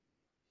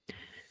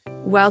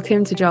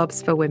Welcome to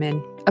Jobs for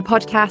Women, a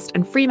podcast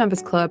and free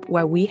members club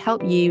where we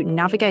help you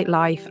navigate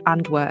life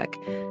and work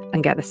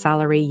and get the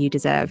salary you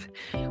deserve.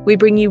 We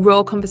bring you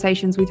raw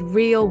conversations with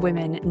real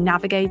women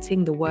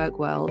navigating the work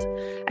world.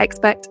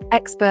 Expect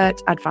expert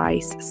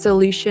advice,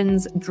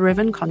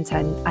 solutions-driven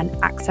content, and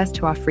access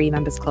to our free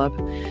members club.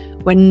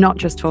 We're not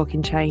just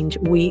talking change,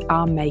 we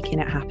are making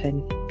it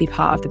happen. Be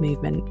part of the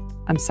movement.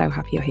 I'm so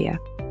happy you're here.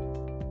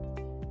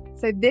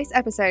 So this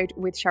episode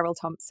with Cheryl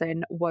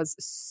Thompson was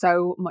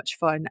so much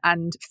fun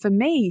and for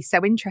me,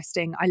 so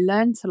interesting. I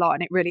learned a lot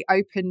and it really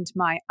opened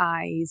my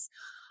eyes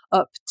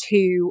up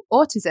to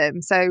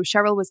autism. So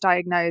Cheryl was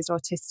diagnosed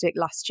autistic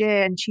last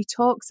year and she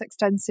talks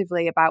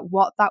extensively about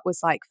what that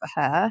was like for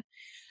her,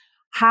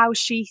 how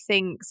she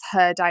thinks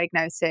her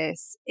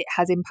diagnosis it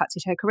has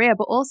impacted her career,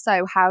 but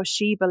also how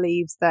she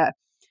believes that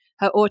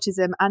her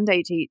autism and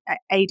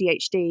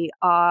ADHD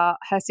are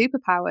her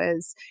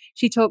superpowers.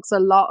 She talks a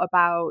lot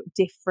about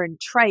different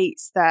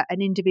traits that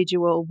an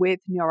individual with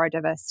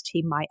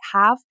neurodiversity might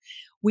have.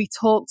 We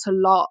talked a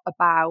lot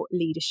about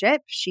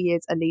leadership. She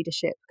is a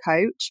leadership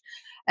coach.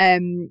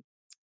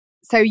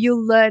 So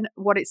you'll learn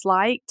what it's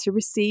like to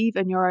receive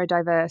a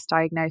neurodiverse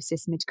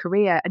diagnosis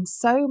mid-career. And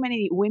so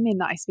many women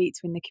that I speak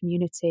to in the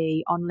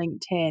community on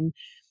LinkedIn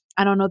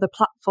and on other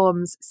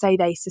platforms say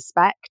they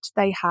suspect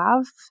they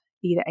have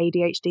either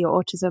ADHD or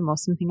autism or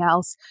something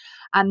else.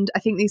 And I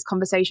think these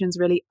conversations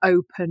really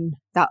open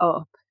that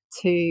up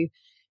to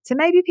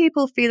maybe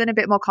people feeling a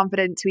bit more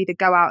confident to either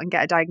go out and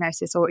get a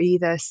diagnosis or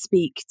either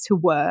speak to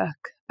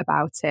work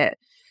about it.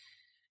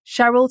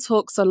 Cheryl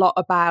talks a lot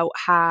about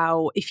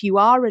how if you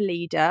are a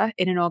leader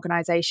in an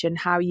organization,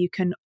 how you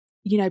can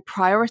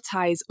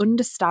prioritize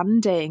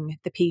understanding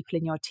the people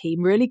in your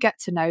team, really get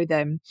to know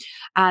them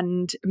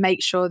and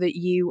make sure that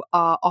you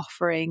are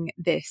offering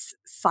this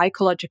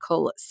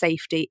psychological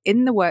safety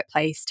in the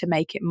workplace to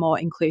make it more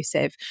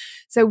inclusive.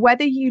 So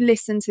whether you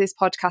listen to this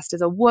podcast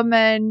as a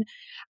woman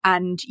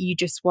and you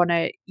just want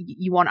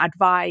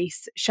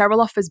advice,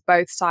 Cheryl offers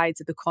both sides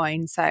of the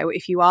coin. So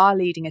if you are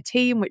leading a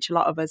team, which a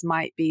lot of us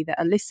might be that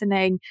are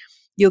listening,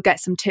 you'll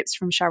get some tips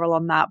from Cheryl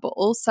on that. But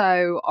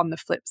also on the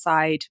flip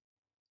side,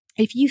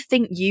 if you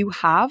think you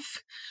have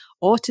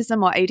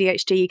autism or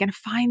ADHD, you're going to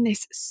find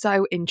this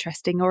so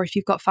interesting. Or if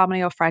you've got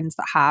family or friends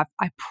that have,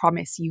 I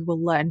promise you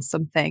will learn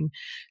something.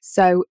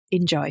 So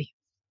enjoy.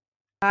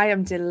 I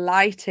am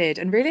delighted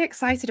and really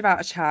excited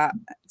about a chat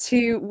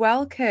to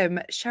welcome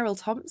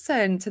Cheryl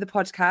Thompson to the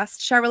podcast.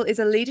 Cheryl is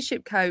a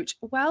leadership coach.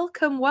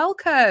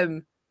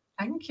 Welcome.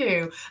 Thank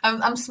you.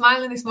 I'm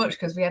smiling this much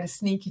because we had a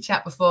sneaky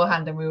chat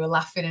beforehand and we were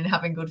laughing and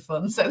having good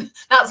fun. So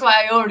that's why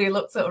I already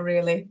looked sort of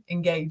really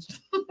engaged.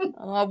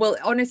 Oh, well,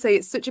 honestly,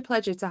 it's such a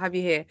pleasure to have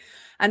you here.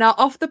 And our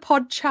off the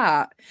pod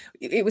chat,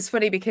 it was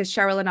funny because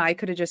Cheryl and I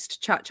could have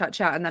just chat.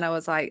 And then I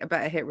was like, I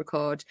better hit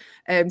record.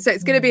 So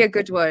it's going to be a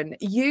good one.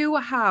 You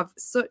have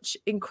such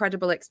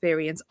incredible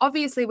experience.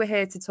 Obviously, we're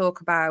here to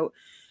talk about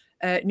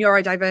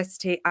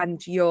neurodiversity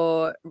and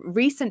your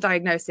recent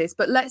diagnosis,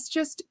 but let's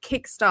just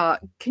kickstart.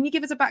 Can you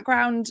give us a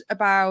background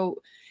about,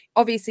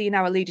 obviously you're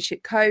now a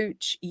leadership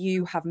coach,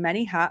 you have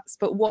many hats,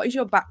 but what is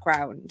your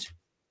background?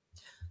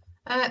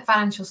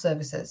 Financial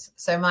services.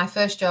 So my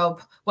first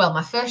job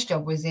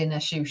was in a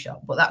shoe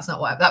shop, but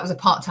that was a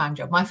part-time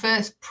job. My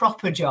first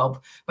proper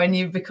job when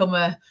you become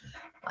a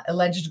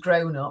alleged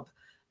grown-up,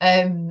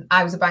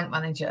 I was a bank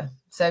manager.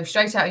 So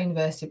straight out of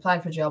university,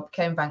 applied for a job,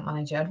 became a bank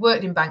manager. I'd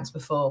worked in banks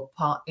before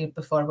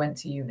I went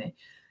to uni.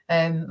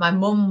 My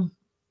mum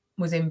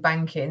was in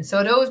banking. So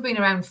I'd always been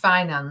around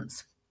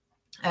finance.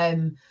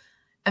 And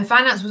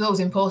finance was always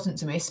important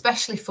to me,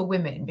 especially for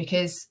women,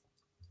 because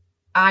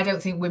I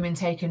don't think women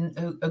take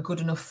a good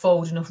enough,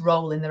 forward enough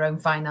role in their own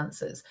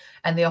finances.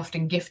 And they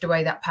often gift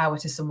away that power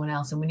to someone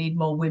else. And we need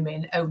more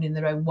women owning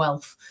their own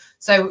wealth.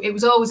 So it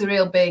was always a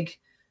real big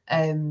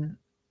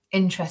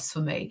interest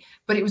for me,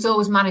 but it was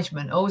always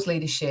management, always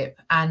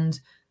leadership, and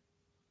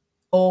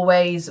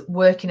always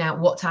working out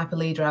what type of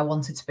leader I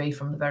wanted to be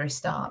from the very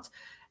start.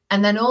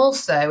 And then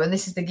also, and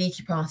this is the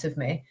geeky part of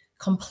me,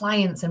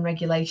 compliance and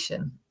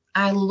regulation.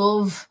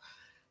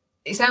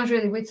 It sounds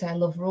really weird to say I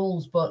love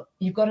rules, but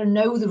you've got to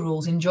know the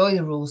rules, enjoy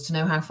the rules to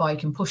know how far you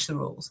can push the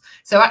rules.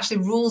 So actually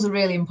rules are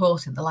really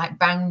important. They're like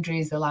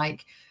boundaries. They're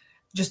like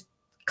just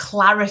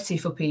clarity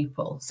for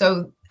people.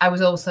 So I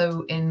was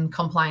also in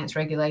compliance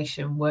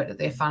regulation, worked at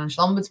the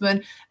financial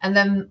ombudsman, and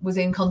then was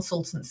in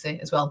consultancy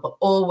as well, but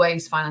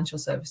always financial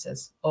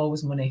services,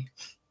 always money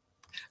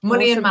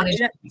and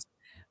management.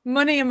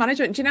 Money and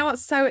management. Do you know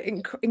what's so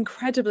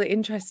incredibly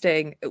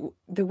interesting?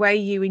 The way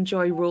you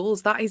enjoy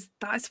rules. That is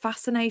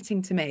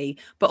fascinating to me.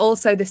 But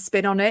also the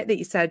spin on it that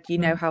you said, you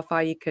know how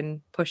far you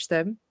can push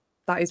them.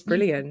 That is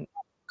brilliant.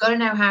 You've got to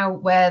know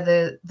where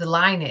the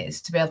line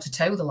is to be able to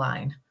toe the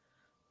line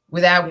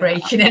without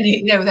breaking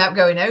without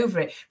going over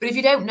it. But if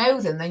you don't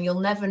know them, then you'll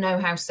never know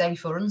how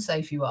safe or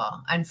unsafe you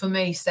are. And for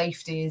me,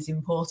 safety is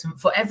important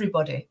for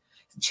everybody.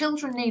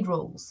 Children need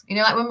rules.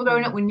 Like when we're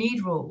growing up, we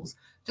need rules.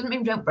 Doesn't mean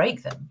we don't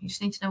break them. You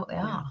just need to know what they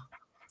are.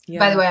 Yeah.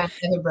 By the way, I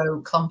never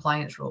broke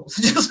compliance rules,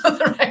 just for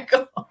the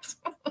record.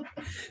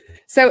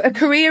 So a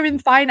career in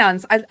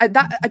finance.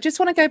 I just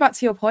want to go back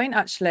to your point.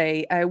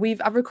 Actually,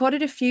 I've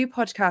recorded a few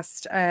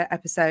podcast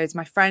episodes.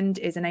 My friend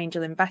is an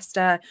angel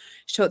investor.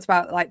 She talked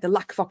about like the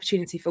lack of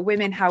opportunity for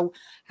women.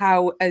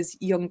 How as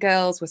young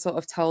girls we're sort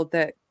of told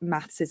that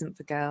maths isn't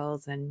for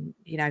girls, and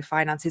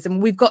finances.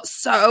 And we've got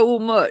so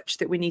much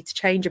that we need to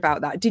change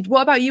about that.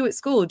 What about you at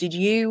school? Did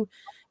you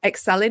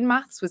excel in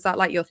maths? Was that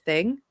like your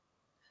thing?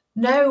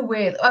 No,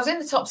 really. I was in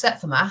the top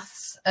set for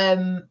maths.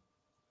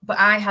 But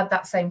I had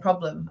that same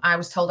problem. I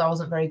was told I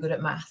wasn't very good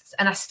at maths.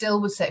 And I still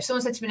would say, if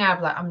someone said to me now, I'd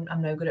be like,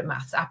 I'm no good at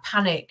maths. I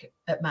panic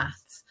at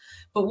maths.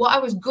 But what I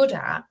was good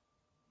at,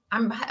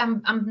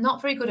 I'm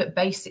not very good at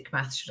basic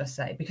maths, should I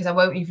say, because I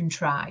won't even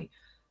try.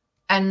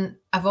 And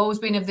I've always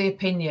been of the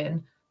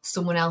opinion,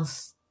 someone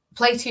else,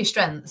 play to your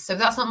strengths. So if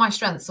that's not my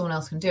strength, someone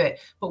else can do it.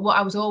 But what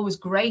I was always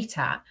great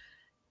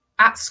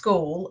at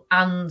school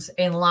and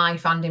in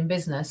life and in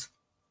business,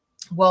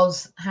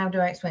 was, how do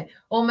I explain?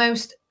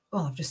 Almost,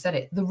 well, I've just said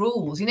it, the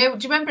rules. Do you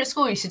remember at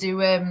school you used to do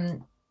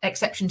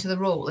exception to the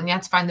rule, and you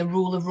had to find the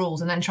rule of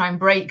rules and then try and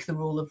break the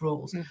rule of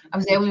rules? Mm-hmm. I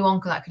was the only one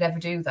that could ever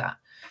do that.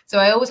 So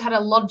I always had a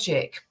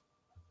logic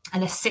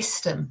and a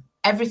system.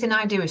 Everything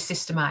I do is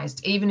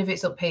systemized, even if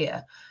it's up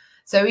here.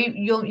 So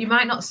you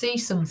might not see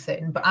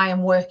something, but I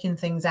am working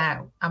things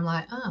out. I'm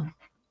like, oh,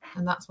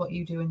 and that's what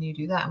you do, and you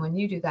do that. And when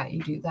you do that,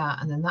 you do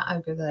that. And then that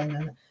over there. And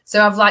then...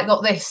 So I've like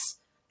got this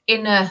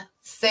inner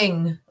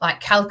thing, like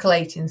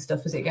calculating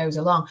stuff as it goes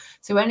along.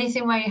 So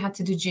anything where you had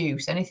to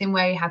deduce, anything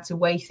where you had to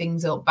weigh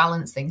things up,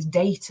 balance things,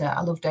 data.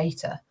 I love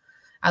data.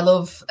 I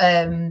love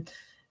I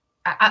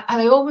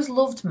always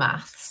loved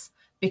maths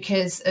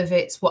because of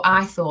what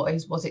I thought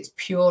was its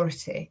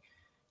purity.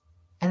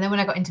 And then when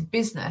I got into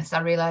business,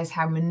 I realized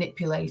how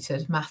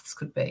manipulated maths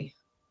could be.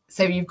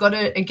 So you've got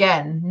to,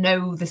 again,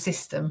 know the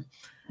system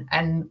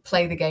and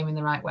play the game in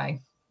the right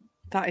way.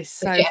 That is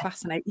so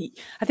fascinating.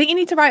 I think you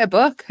need to write a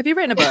book. Have you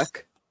written a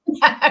book?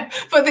 Yeah,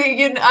 but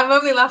I'm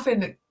only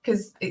laughing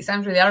because it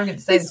sounds really arrogant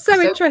to say it's this.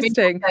 So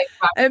interesting.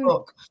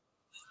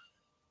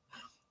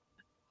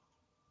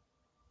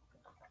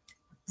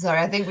 Sorry,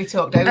 I think we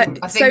talked over.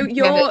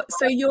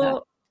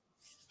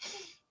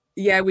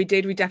 Yeah, we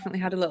did. We definitely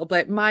had a little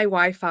blip. My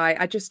Wi-Fi,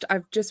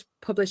 I've just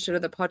published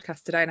another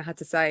podcast today, and I had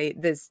to say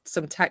there's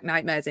some tech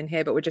nightmares in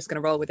here, but we're just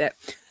going to roll with it.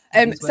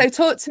 So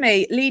talk to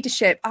me,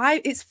 leadership.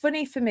 It's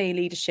funny for me,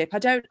 leadership. I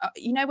don't,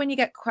 when you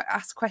get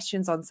asked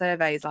questions on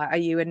surveys, like, are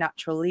you a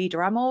natural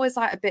leader? I'm always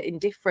like a bit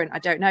indifferent. I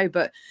don't know.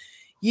 But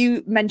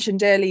you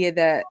mentioned earlier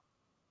that,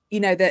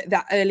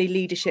 that early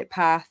leadership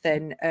path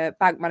and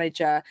bank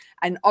manager.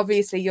 And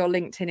obviously your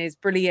LinkedIn is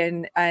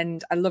brilliant.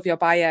 And I love your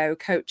bio,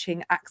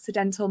 coaching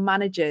accidental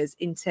managers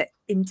into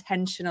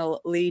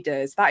intentional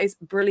leaders. That is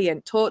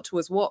brilliant. Talk to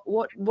us.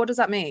 What does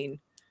that mean?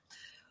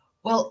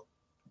 Well,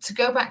 to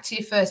go back to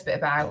your first bit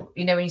about,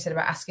 when you said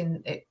about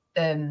asking,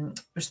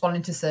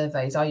 responding to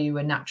surveys, are you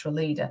a natural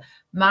leader?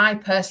 My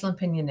personal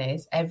opinion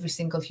is every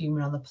single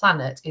human on the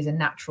planet is a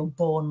natural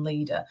born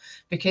leader,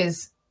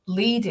 because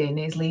leading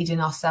is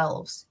leading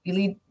ourselves.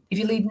 If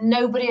you lead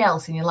nobody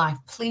else in your life,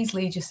 please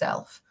lead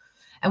yourself.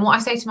 And what I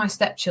say to my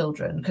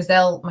stepchildren, because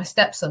my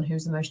stepson,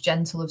 who's the most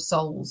gentle of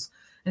souls,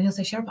 and he'll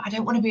say, Cheryl, but I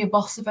don't want to be a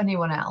boss of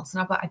anyone else.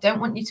 And I'm like, I don't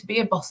want you to be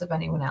a boss of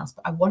anyone else,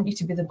 but I want you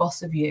to be the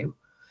boss of you.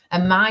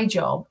 And my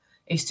job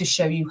is to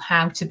show you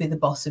how to be the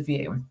boss of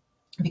you.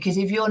 Because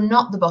if you're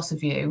not the boss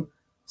of you,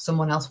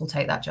 someone else will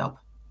take that job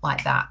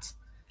like that.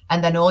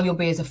 And then all you'll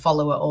be is a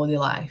follower all your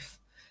life.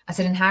 I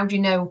said, and how do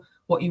you know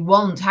what you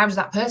want? How does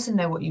that person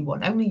know what you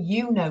want? Only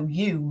you know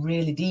you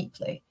really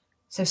deeply.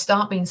 So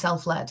start being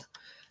self-led.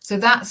 So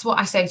that's what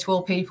I say to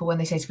all people when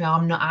they say to me,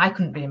 I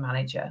couldn't be a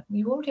manager.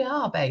 You already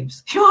are,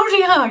 babes. You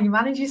already are. You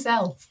manage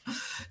yourself.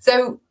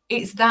 So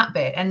it's that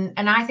bit. And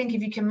I think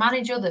if you can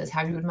manage others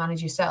how you would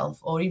manage yourself,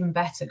 or even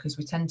better, because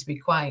we tend to be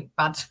quite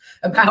bad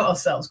about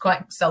ourselves,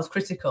 quite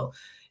self-critical.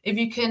 If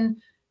you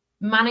can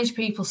manage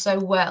people so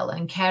well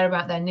and care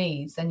about their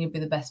needs, then you'll be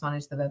the best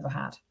manager they've ever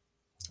had.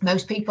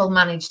 Most people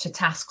manage to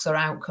tasks or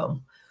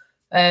outcome.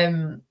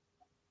 And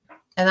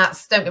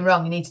that's, don't get me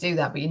wrong, you need to do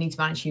that, but you need to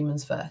manage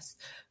humans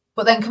first.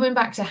 But then coming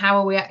back to how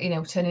are we,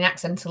 turning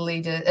accidental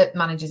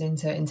managers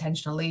into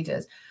intentional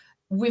leaders,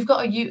 we've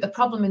got a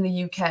problem in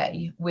the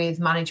UK with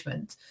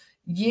management.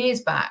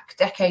 Years back,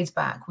 decades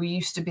back, we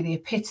used to be the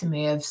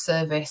epitome of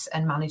service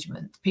and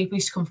management. People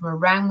used to come from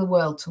around the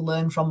world to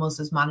learn from us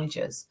as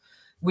managers.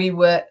 We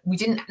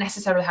didn't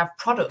necessarily have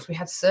products, we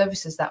had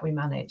services that we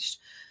managed.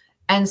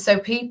 And so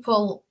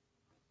people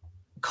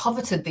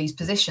coveted these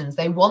positions.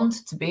 They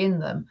wanted to be in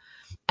them.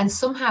 And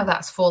somehow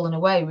that's fallen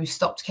away. We've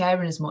stopped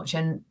caring as much.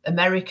 And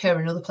America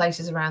and other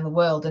places around the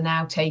world are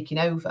now taking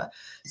over.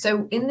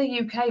 So in the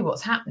UK,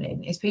 what's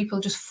happening is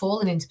people just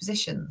falling into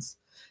positions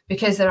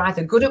because they're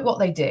either good at what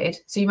they did.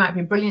 So you might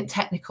be a brilliant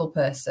technical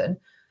person.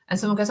 And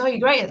someone goes, oh, you're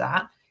great at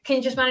that. Can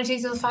you just manage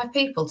these other 5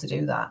 people to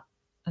do that?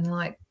 And they're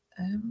like,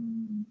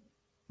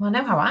 well, I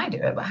know how I do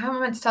it, but how am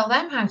I meant to tell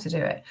them how to do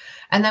it?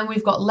 And then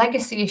we've got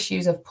legacy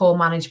issues of poor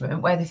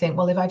management where they think,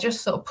 well, if I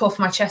just sort of puff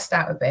my chest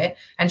out a bit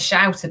and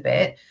shout a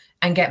bit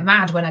and get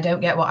mad when I don't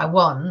get what I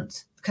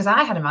want, because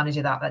I had a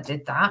manager that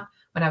did that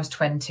when I was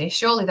 20.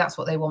 Surely that's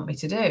what they want me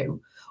to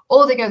do.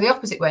 Or they go the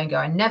opposite way and go,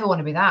 I never want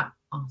to be that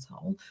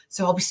arsehole.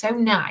 So I'll be so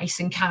nice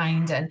and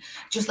kind and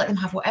just let them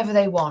have whatever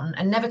they want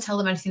and never tell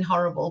them anything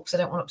horrible because I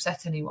don't want to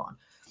upset anyone.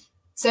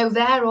 So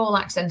they're all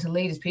accidental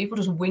leaders, people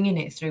just winging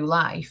it through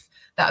life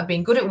that have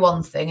been good at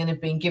one thing and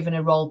have been given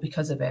a role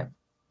because of it.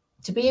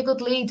 To be a good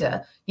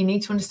leader, you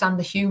need to understand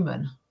the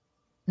human,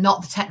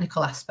 not the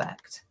technical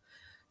aspect.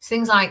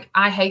 Things like,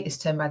 I hate this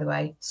term, by the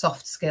way,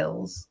 soft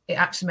skills. It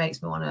actually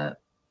makes me want to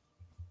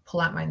pull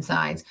out my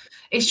insides.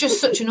 It's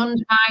just such an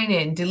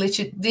undermining,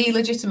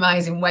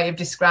 delegitimizing way of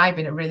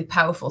describing a really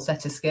powerful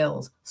set of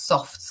skills,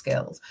 soft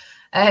skills.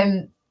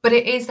 But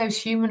it is those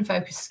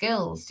human-focused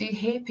skills. Do you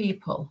hear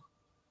people?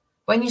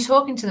 When you're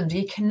talking to them, do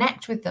you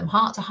connect with them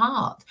heart to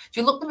heart? Do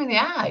you look them in the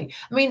eye?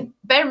 I mean,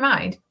 bear in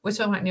mind, we're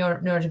talking about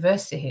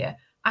neurodiversity here.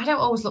 I don't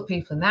always look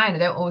people in the eye and I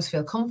don't always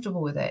feel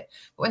comfortable with it.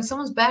 But when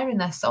someone's bearing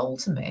their soul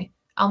to me,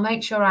 I'll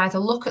make sure I either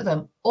look at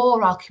them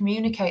or I'll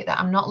communicate that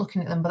I'm not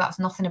looking at them, but that's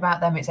nothing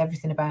about them. It's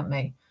everything about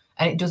me.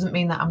 And it doesn't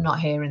mean that I'm not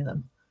hearing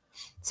them.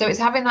 So it's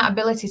having that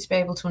ability to be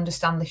able to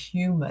understand the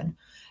human.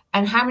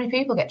 And how many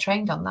people get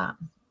trained on that?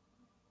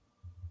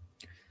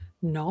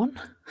 None.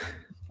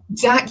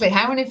 Exactly.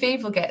 How many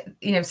people get,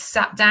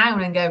 sat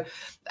down and go,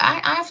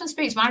 I often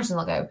speak to managers and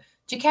they'll go,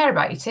 do you care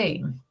about your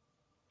team?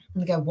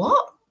 And they go,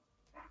 what?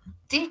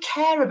 Do you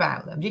care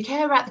about them? Do you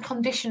care about the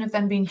condition of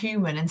them being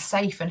human and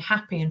safe and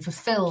happy and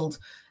fulfilled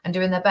and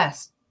doing their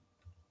best?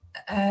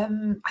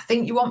 I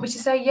think you want me to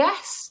say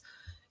yes.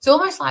 It's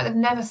almost like they've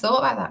never thought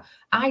about that.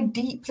 I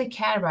deeply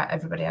care about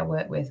everybody I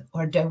work with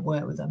or I don't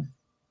work with them.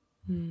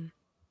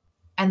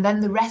 And then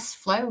the rest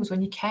flows.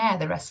 When you care,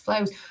 the rest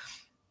flows.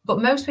 But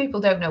most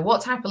people don't know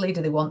what type of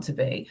leader they want to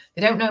be.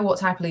 They don't know what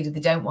type of leader they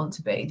don't want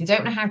to be. They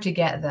don't know how to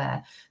get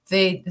there.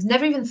 They've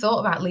never even thought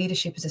about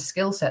leadership as a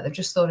skill set. They've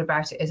just thought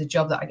about it as a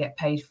job that I get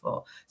paid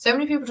for. So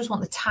many people just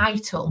want the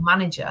title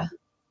manager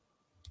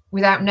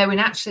without knowing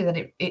actually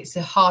that it's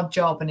a hard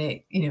job and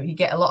you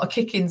get a lot of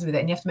kick-ins with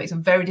it and you have to make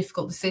some very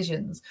difficult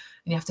decisions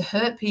and you have to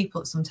hurt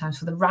people sometimes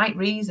for the right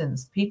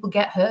reasons. People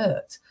get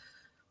hurt.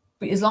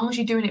 But as long as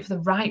you're doing it for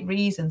the right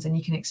reasons and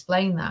you can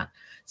explain that.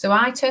 So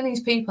I turn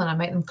these people and I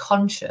make them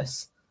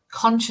conscious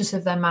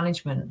of their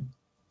management.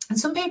 And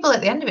some people at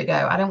the end of it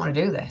go, I don't want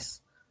to do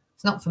this.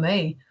 It's not for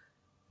me.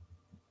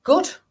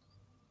 Good.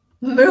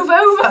 Move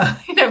over.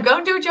 Go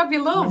and do a job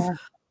you love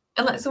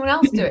and let someone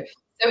else do it.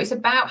 So it's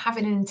about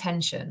having an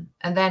intention.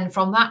 And then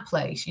from that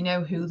place,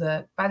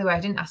 by the way, I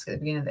didn't ask at the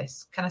beginning of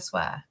this. Can I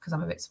swear? Because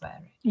I'm a bit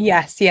sweary.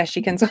 Yes,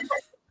 you can. So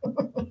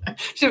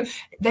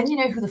then you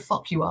know who the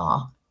fuck you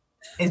are.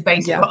 Is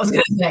basically what I was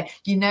going to say.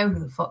 You know who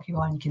the fuck you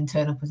are and you can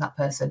turn up as that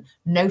person.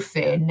 No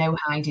fear, no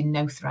hiding,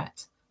 no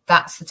threat.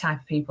 That's the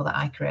type of people that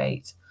I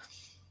create.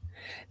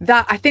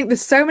 That I think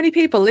there's so many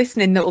people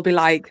listening that will be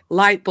like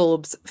light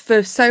bulbs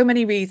for so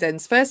many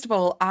reasons. First of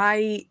all,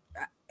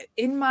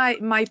 in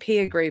my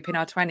peer group in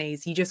our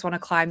 20s, you just want to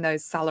climb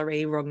those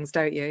salary rungs,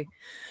 don't you?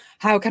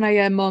 How can I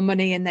earn more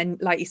money? And then,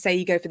 like you say,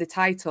 you go for the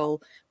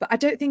title. But I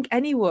don't think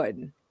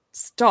anyone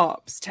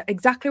stops to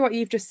exactly what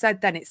you've just said.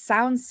 Then it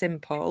sounds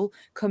simple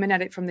coming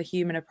at it from the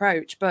human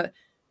approach, but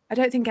I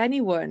don't think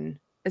anyone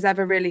has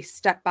ever really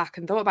stepped back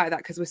and thought about that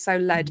because we're so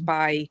led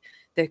by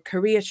the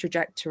career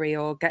trajectory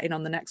or getting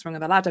on the next rung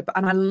of the ladder.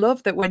 And I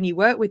love that when you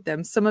work with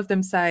them, some of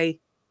them say,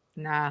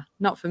 nah,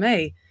 not for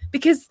me,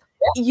 because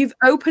you've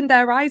opened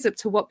their eyes up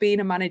to what being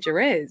a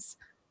manager is.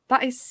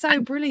 That is so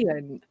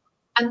brilliant.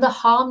 And the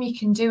harm you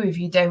can do if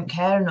you don't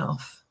care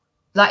enough.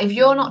 Like if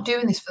you're not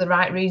doing this for the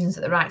right reasons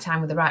at the right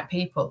time with the right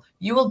people,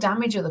 you will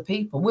damage other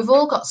people. We've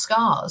all got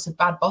scars of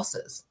bad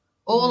bosses,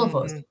 all of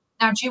us.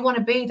 Now, do you want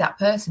to be that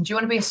person? Do you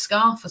want to be a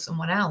scar for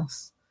someone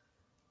else?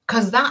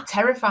 Because that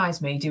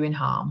terrifies me, doing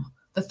harm.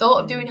 The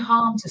thought of doing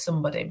harm to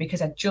somebody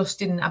because I just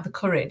didn't have the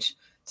courage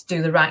to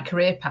do the right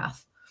career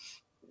path.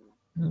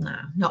 No,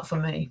 not for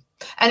me.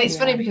 And it's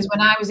funny because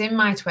when I was in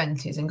my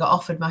 20s and got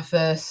offered my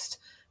first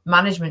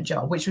management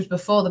job, which was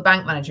before the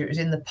bank manager, it was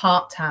in the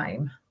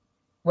part-time.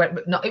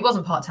 It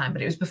wasn't part-time,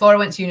 but it was before I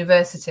went to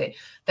university.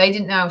 They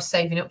didn't know I was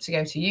saving up to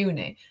go to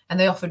uni and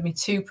they offered me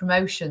 2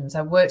 promotions.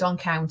 I worked on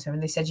counter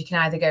and they said you can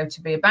either go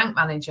to be a bank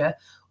manager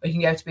or you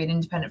can go to be an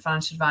independent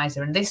financial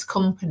advisor. And this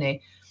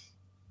company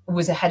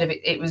was ahead of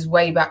it. It was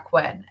way back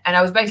when. And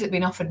I was basically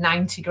being offered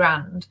 90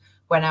 grand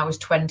when I was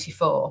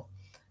 24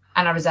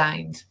 and I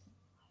resigned.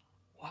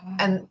 Wow.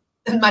 And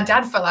my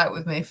dad fell out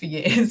with me for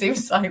years. He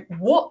was like,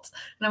 what?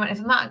 And I went, if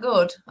I'm that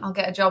good, I'll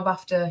get a job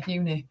after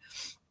uni.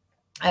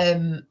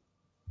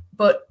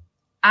 But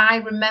I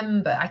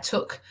remember I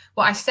took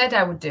what I said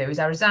I would do is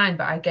I resigned,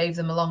 but I gave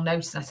them a long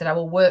notice and I said I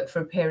will work for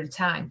a period of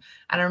time.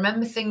 And I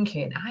remember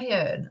thinking, I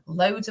earn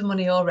loads of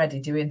money already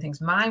doing things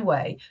my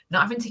way,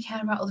 not having to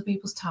care about other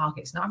people's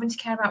targets, not having to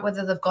care about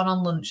whether they've gone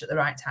on lunch at the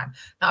right time,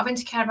 not having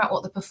to care about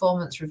what the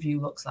performance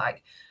review looks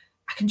like.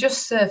 I can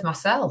just serve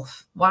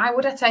myself. Why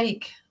would I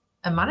take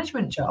a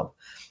management job?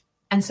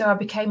 And so I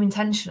became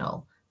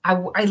intentional.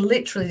 I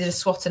literally did a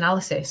SWOT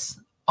analysis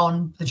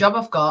on the job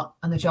I've got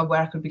and the job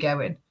where I could be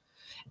going.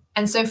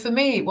 And so for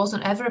me, it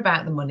wasn't ever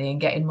about the money and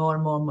getting more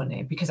and more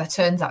money, because I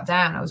turned that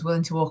down. I was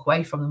willing to walk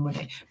away from the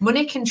money.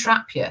 Money can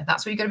trap you.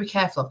 That's what you've got to be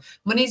careful of.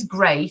 Money's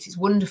great. It's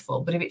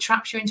wonderful. But if it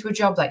traps you into a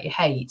job that you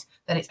hate,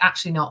 then it's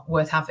actually not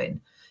worth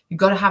having. You've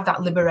got to have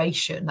that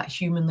liberation, that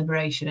human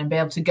liberation, and be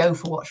able to go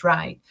for what's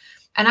right.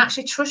 And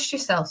actually trust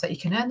yourself that you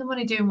can earn the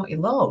money doing what you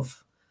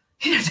love.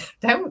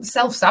 Don't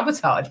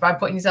self-sabotage by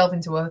putting yourself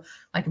into a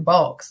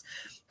box.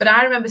 But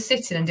I remember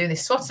sitting and doing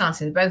this SWOT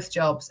analysis of both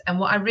jobs. And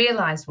what I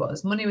realised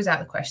was money was out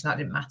of the question. That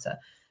didn't matter.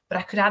 But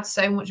I could add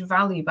so much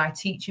value by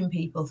teaching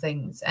people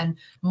things and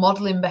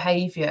modelling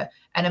behaviour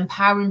and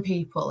empowering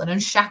people and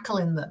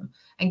unshackling them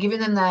and giving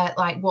them their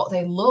what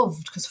they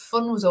loved, because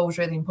fun was always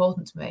really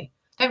important to me.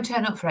 Don't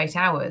turn up for 8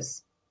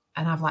 hours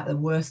and have the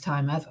worst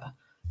time ever.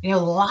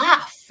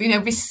 Laugh,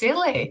 be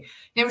silly,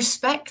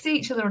 respect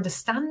each other,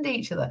 understand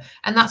each other.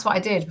 And that's what I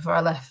did before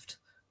I left.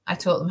 I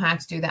taught them how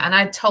to do that. And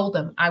I told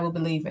them I will be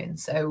leaving.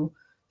 So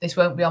this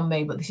won't be on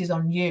me, but this is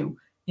on you.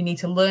 You need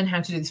to learn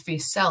how to do this for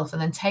yourself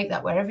and then take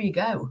that wherever you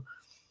go.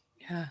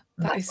 Yeah,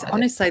 that is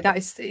honestly,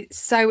 it's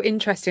so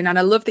interesting. And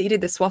I love that you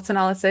did the SWOT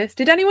analysis.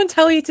 Did anyone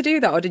tell you to do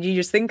that, or did you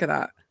just think of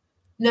that?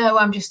 No,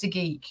 I'm just a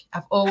geek.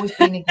 I've always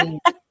been a geek.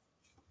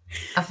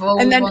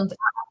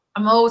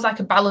 I'm always like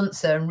a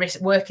balancer and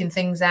working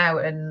things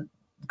out and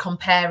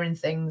comparing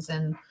things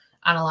and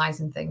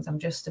analysing things. I'm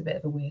just a bit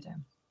of a weirdo.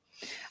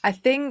 I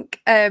think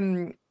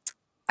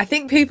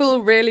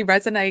people really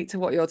resonate to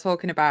what you're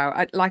talking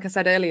about. Like I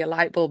said earlier,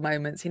 light bulb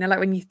moments,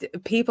 when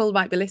people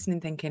might be listening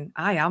thinking,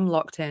 I am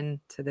locked in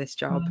to this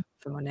job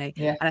for money.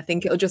 Yeah. And I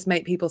think it'll just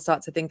make people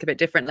start to think a bit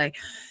differently.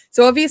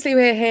 So obviously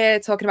we're here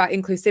talking about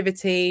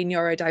inclusivity,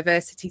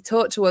 neurodiversity.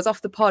 Talk to us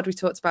off the pod. We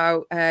talked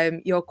about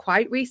your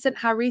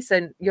how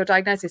recent your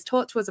diagnosis.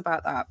 Talk to us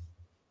about that.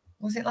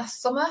 Was it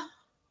last summer?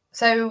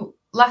 So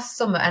last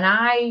summer, and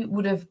I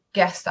would have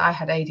guessed I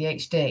had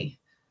ADHD,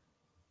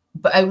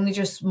 but only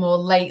just more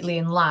lately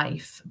in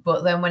life.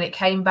 But then when it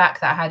came back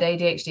that I had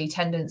ADHD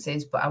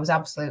tendencies, but I was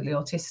absolutely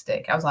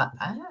autistic, I was like,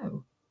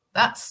 oh,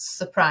 that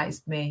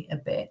surprised me a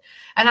bit.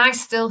 And I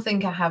still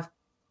think I have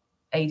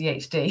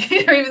ADHD,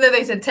 even though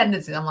they said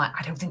tendencies. I'm like,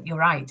 I don't think you're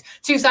right.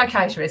 2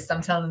 psychiatrists,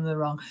 I'm telling them they're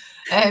wrong.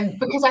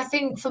 Because I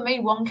think for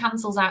me, one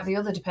cancels out the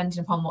other depending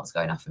upon what's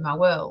going off in my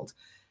world.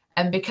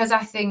 And because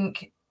I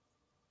think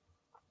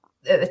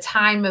at the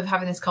time of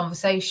having this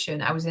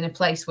conversation, I was in a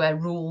place where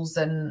rules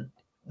and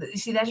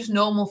they're just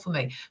normal for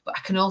me. But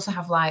I can also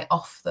have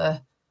off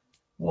the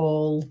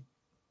wall,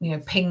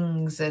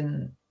 pings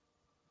and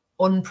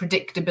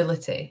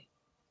unpredictability,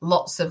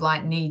 lots of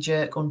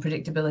knee-jerk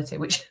unpredictability,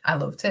 which I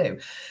love too.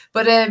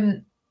 But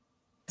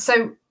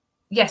so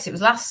yes, it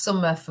was last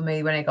summer for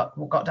me when I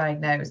got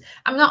diagnosed.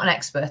 I'm not an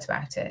expert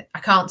about it. I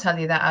can't tell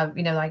you that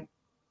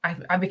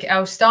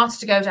I started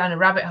to go down a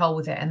rabbit hole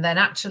with it, and then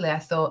actually I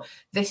thought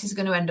this is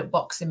going to end up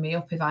boxing me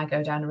up if I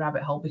go down a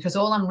rabbit hole, because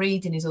all I'm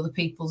reading is other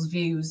people's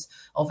views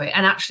of it,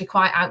 and actually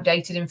quite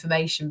outdated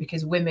information,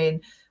 because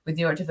women with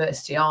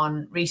neurodiversity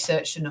aren't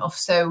researched enough.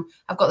 So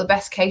I've got the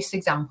best case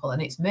example, and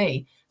it's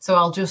me. So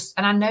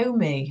and I know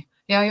me.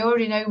 I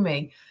already know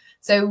me.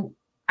 So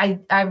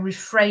I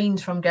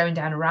refrained from going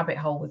down a rabbit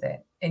hole with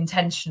it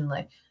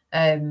intentionally.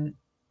 And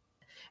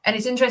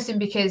it's interesting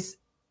because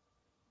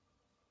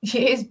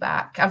years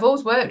back, I've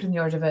always worked with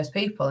neurodiverse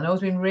people and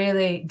always been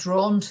really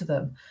drawn to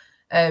them.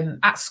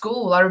 At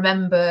school, I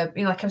remember,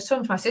 I was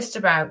talking to my sister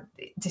about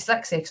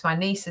dyslexia because my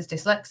niece is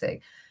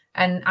dyslexic.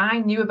 And I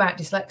knew about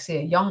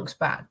dyslexia yonks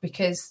back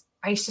because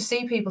I used to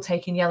see people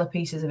taking yellow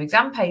pieces of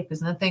exam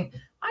papers and I'd think,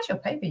 why is your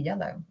paper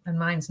yellow and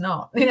mine's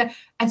not?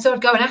 And so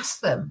I'd go and ask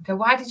them,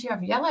 why did you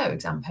have yellow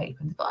exam paper?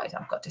 And they'd be like,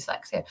 I've got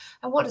dyslexia.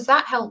 And what does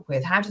that help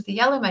with? How does the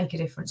yellow make a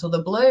difference, or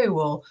the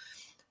blue?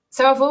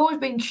 So I've always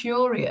been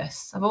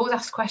curious. I've always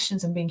asked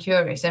questions and been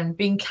curious and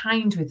been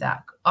kind with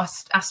that.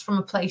 Asked from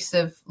a place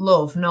of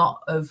love,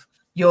 not of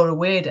you're a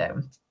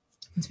weirdo.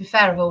 And to be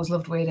fair, I've always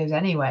loved weirdos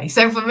anyway.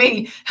 So for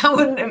me, I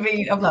wouldn't have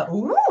been, I'm like,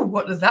 ooh,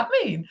 what does that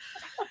mean?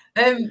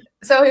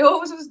 So I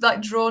always was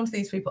drawn to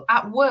these people.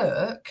 At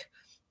work,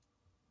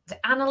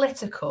 the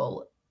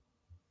analytical,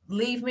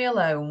 leave me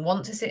alone,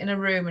 want to sit in a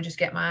room and just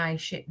get my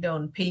shit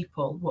done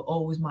people were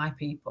always my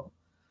people.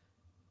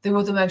 They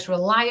were the most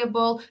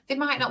reliable. They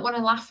might not want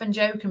to laugh and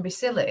joke and be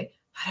silly.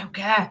 I don't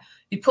care.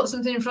 You put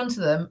something in front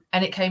of them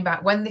and it came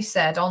back when they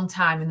said on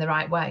time in the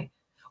right way.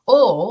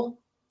 Or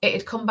it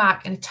had come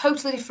back in a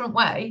totally different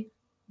way,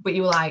 but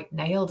you were like,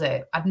 nailed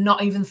it. I'd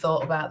not even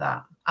thought about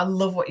that. I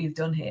love what you've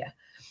done here.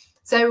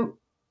 So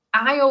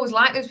I always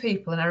liked those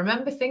people. And I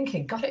remember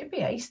thinking, God, it'd be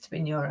ace to be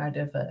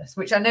neurodiverse,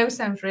 which I know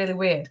sounds really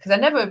weird because I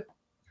never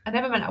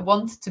meant I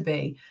wanted to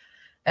be.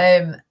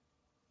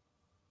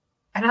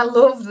 And I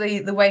loved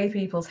the way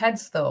people's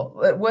heads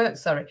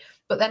worked.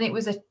 But then it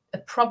was a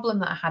problem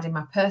that I had in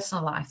my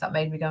personal life that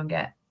made me go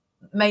and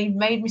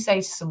made me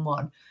say to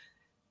someone,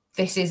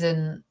 this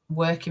isn't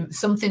working.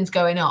 Something's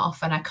going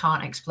off and I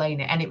can't explain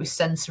it. And it was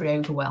sensory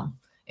overwhelm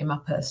in my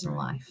personal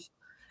life.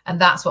 And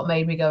that's what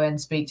made me go and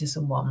speak to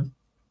someone.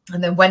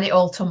 And then when it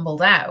all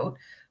tumbled out,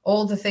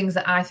 all the things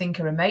that I think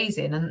are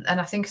amazing. And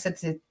I think I said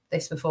to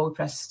this before we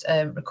pressed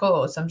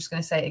record, so I'm just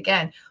going to say it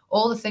again.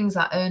 All the things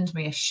that earned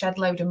me a shed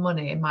load of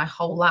money in my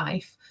whole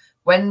life,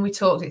 when we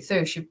talked it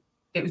through,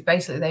 it was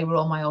basically they were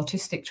all my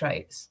autistic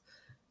traits.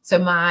 So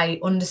my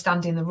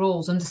understanding the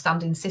rules,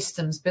 understanding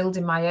systems,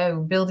 building my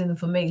own, building them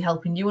for me,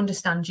 helping you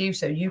understand you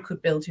so you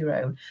could build your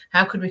own.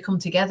 How could we come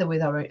together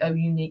with our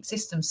unique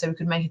systems so we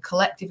could make a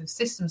collective of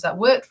systems that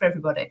worked for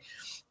everybody?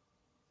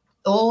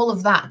 All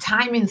of that,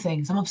 timing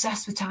things. I'm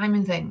obsessed with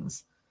timing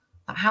things.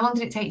 Like, how long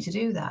did it take you to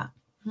do that?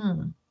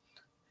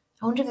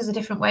 I wonder if there's a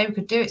different way we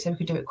could do it so we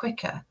could do it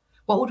quicker.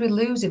 What would we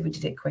lose if we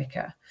did it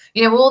quicker?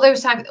 You know, all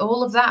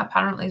of that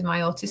apparently is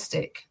my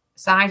autistic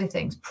side of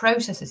things,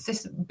 processes,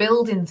 systems,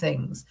 building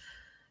things,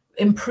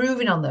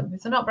 improving on them.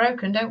 If they're not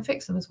broken, don't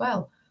fix them as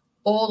well.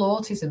 All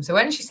autism. So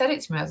when she said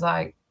it to me, I was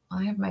like,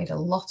 I have made a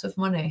lot of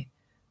money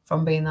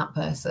from being that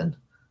person.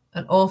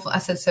 And awful. I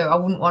said, so I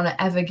wouldn't want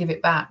to ever give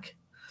it back.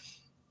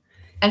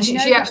 And she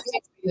actually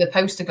said to be the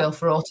poster girl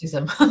for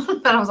autism.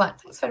 And I was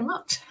like, thanks very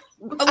much.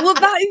 Well,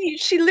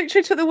 she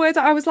literally took the words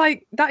out. I was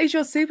like, that is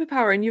your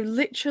superpower. And you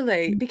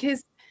literally,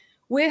 because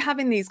we're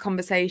having these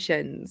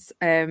conversations,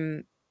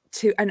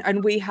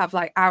 and we have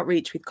like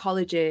outreach with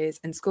colleges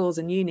and schools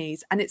and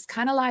unis, and it's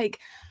kind of like,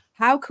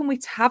 how can we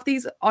have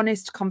these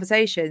honest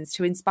conversations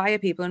to inspire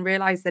people and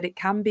realize that it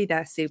can be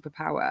their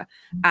superpower?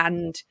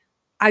 And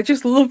I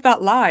just love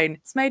that line.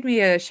 It's made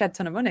me a shed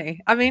ton of money.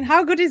 I mean,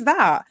 how good is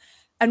that?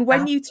 And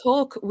when you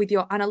talk with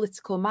your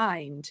analytical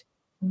mind,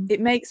 it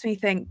makes me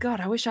think,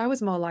 God, I wish I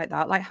was more like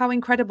that. Like, how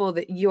incredible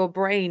that your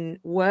brain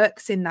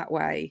works in that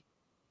way.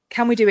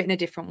 Can we do it in a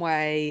different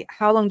way?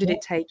 How long did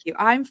it take you?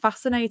 I'm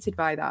fascinated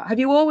by that. Have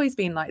you always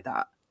been like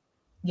that?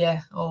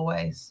 Yeah,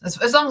 always.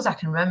 As long as I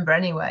can remember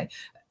anyway.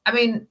 I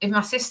mean, if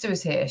my sister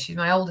was here, she's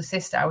my older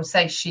sister, I would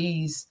say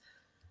she's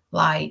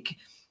like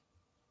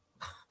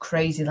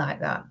crazy like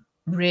that.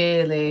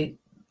 Really,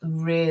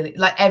 really,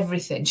 like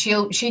everything.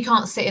 She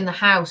can't sit in the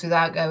house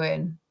without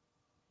going,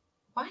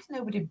 why has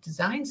nobody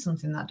designed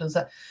something that does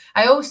that?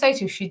 I always say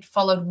to her, she'd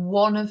followed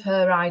one of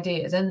her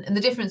ideas. And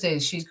the difference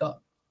is she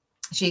took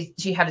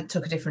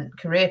a different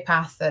career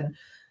path and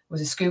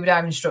was a scuba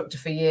diving instructor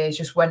for years,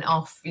 just went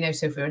off, you know,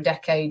 so for a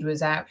decade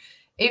was out.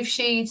 If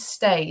she'd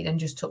stayed and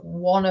just took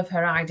one of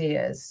her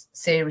ideas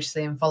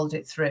seriously and followed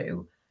it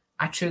through,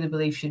 I truly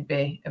believe she'd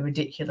be a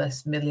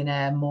ridiculous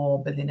millionaire,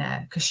 more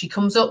billionaire, because she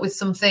comes up with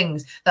some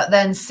things that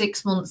then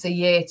 6 months, a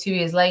year, 2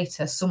 years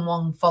later,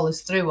 someone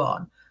follows through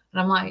on.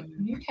 And I'm like,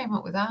 you came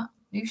up with that.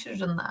 You should have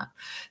done that.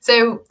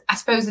 So I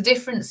suppose the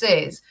difference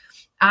is,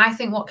 I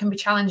think what can be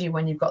challenging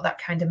when you've got that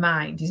kind of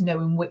mind is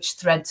knowing which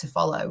thread to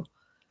follow.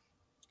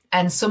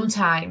 And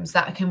sometimes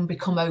that can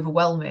become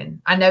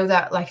overwhelming. I know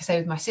that, like I say,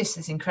 with my sister,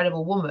 this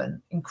incredible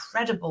woman,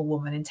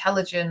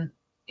 intelligent,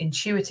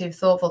 intuitive,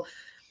 thoughtful.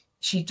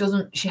 She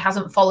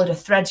hasn't followed a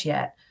thread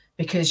yet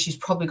because she's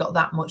probably got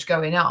that much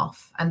going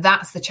off. And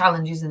that's the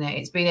challenge, isn't it?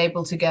 It's being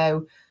able to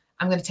go,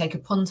 I'm going to take a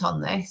punt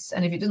on this.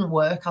 And if it doesn't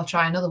work, I'll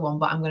try another one,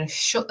 but I'm going to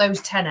shut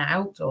those 10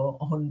 out, or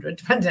 100,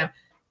 depending on,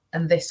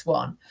 and this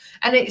one.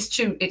 And it's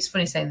true. It's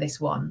funny saying this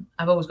one.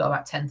 I've always got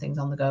about 10 things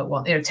on the go at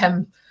once.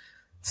 10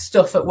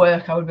 stuff at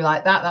work. I would be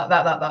like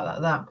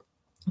that.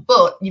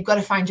 But you've got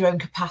to find your own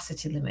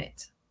capacity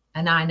limit.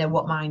 And I know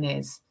what mine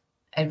is.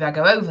 If I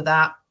go over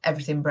that,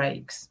 everything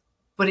breaks.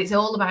 But it's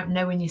all about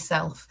knowing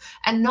yourself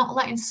and not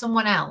letting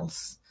someone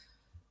else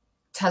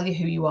tell you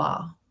who you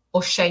are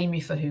or shame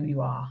you for who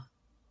you are.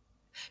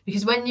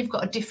 Because when you've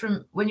got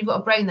a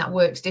brain that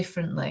works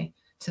differently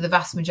to the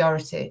vast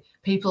majority,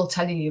 people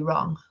tell you you're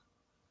wrong.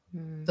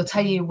 They'll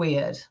tell you you're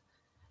weird.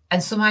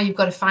 And somehow you've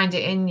got to find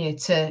it in you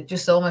to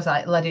just almost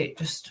like let it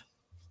just,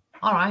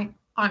 all right,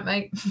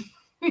 mate,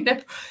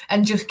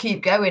 and just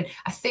keep going.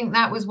 I think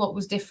that was what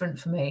was different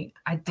for me.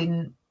 I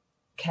didn't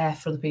care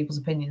for other people's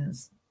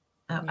opinions.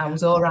 I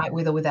was all right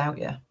with or without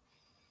you.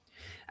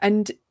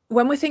 And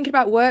when we're thinking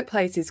about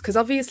workplaces, because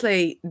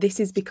obviously this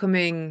is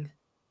becoming,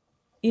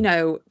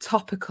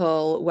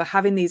 topical. We're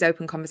having these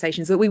open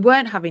conversations that we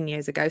weren't having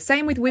years ago.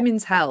 Same with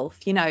women's health,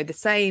 the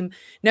same.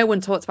 No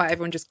one talks about it,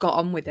 everyone just got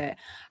on with it.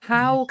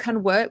 How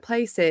can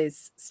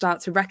workplaces start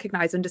to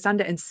recognize,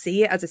 understand it and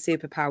see it as a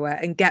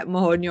superpower and get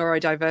more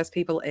neurodiverse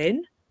people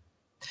in?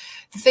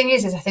 The thing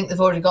is I think they've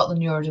already got the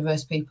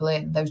neurodiverse people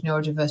in. Those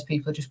neurodiverse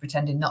people are just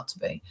pretending not to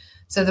be.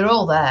 So they're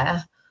all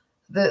there.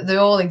 They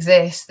all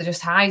exist. They're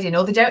just hiding,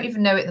 or they don't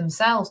even know it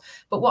themselves.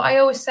 But what I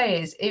always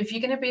say is, if you're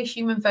going to be a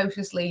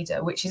human-focused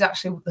leader, which is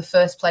actually the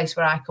first place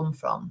where I come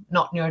from,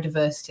 not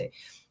neurodiversity,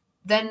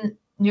 then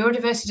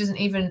neurodiversity doesn't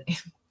even,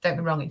 don't get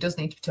me wrong, it does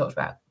need to be talked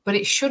about, but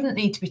it shouldn't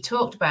need to be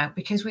talked about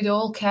because we'd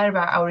all care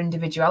about our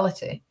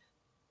individuality.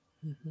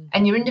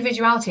 And your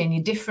individuality and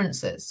your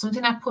differences.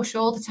 Something I push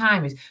all the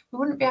time is we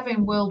wouldn't be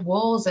having world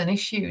wars and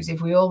issues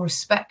if we all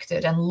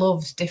respected and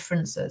loved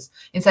differences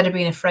instead of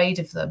being afraid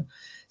of them.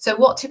 So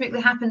what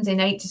typically happens in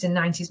 80s and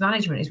 90s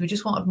management is we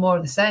just wanted more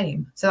of the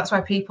same. So that's why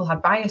people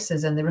had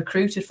biases and they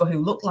recruited for who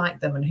looked like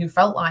them and who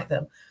felt like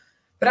them.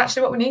 But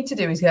actually what we need to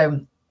do is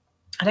go,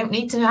 I don't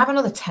need to have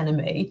another 10 of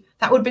me.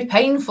 That would be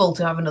painful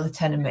to have another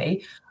 10 of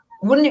me.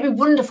 Wouldn't it be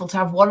wonderful to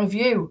have one of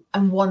you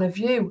and one of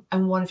you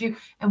and one of you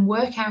and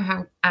work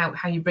out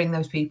how you bring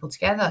those people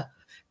together?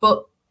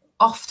 But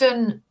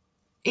often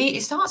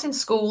it starts in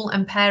school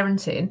and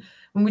parenting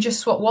when we just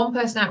swap one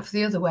person out for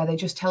the other, where they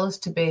just tell us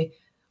to be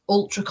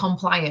ultra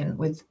compliant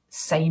with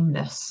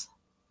sameness.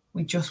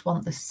 We just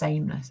want the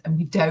sameness, and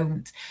we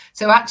don't.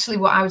 So actually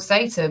what I would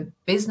say to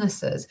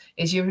businesses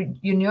is your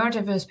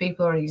neurodiverse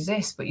people already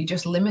exist, but you're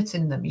just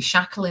limiting them, you're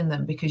shackling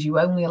them because you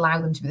only allow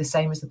them to be the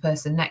same as the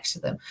person next to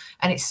them.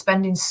 And it's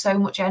spending so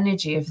much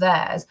energy of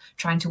theirs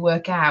trying to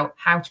work out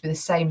how to be the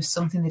same as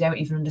something they don't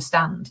even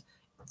understand.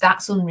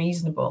 That's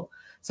unreasonable.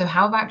 So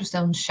how about just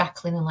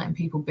unshackling and letting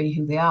people be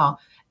who they are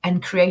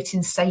and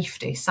creating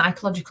safety,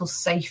 psychological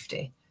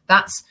safety?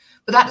 But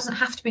that doesn't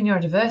have to be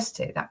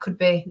neurodiversity. That could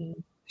be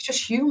it's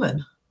just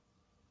human.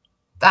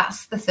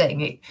 That's the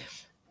thing.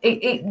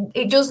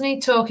 It does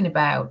need talking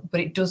about, but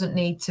it doesn't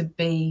need to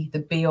be the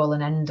be all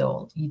and end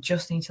all. You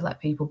just need to let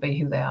people be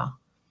who they are.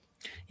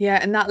 Yeah,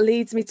 and that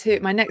leads me to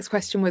my next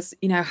question was,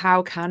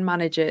 how can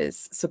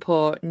managers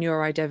support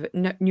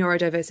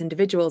neurodiverse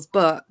individuals?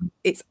 But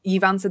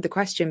you've answered the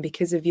question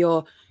because of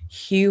your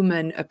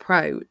human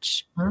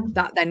approach.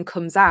 That then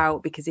comes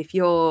out, because if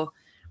you're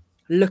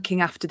looking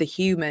after the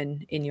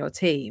human in your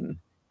team,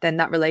 then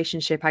that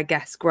relationship, I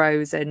guess,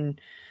 grows. And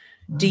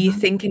do you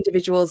think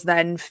individuals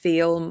then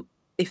feel,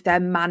 if they're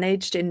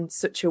managed in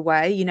such a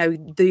way,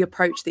 the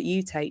approach that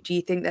you take, do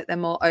you think that they're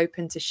more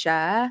open to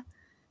share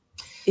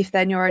if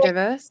they're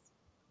neurodiverse?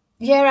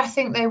 Yeah, I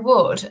think they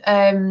would.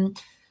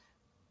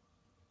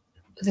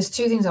 There's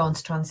two things I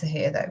wanted to answer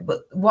here, though.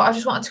 But what I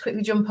just wanted to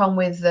quickly jump on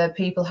with the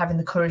people having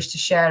the courage to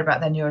share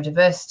about their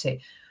neurodiversity.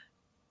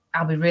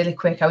 I'll be really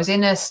quick. I was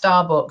in a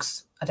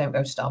Starbucks. I don't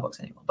go to Starbucks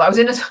anymore, but I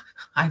was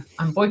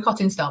I'm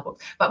boycotting Starbucks.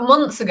 But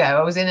months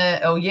ago,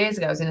 years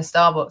ago, I was in a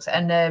Starbucks,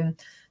 and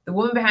the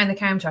woman behind the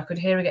counter, I could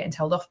hear her getting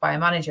told off by a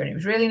manager, and it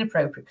was really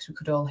inappropriate because we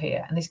could all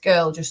hear. And this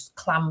girl just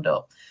clammed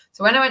up.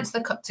 So when I went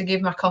to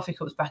give my coffee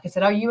cups back, I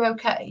said, "Are you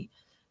okay?"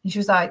 And she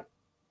was like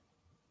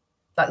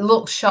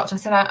looked shocked. I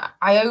said,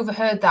 I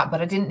overheard that,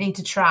 but I didn't need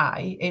to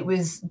try. It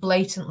was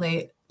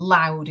blatantly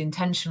loud,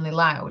 intentionally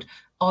loud.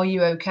 Are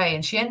you okay?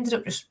 And she ended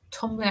up just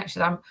tumbling.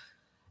 Actually,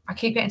 I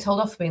keep getting told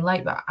off for being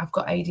late, but I've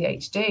got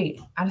ADHD.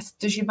 And I said,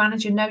 does your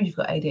manager know you've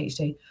got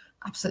ADHD?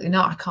 Absolutely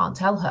not. I can't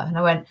tell her. And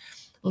I went,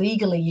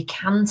 legally, you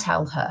can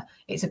tell her.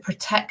 It's a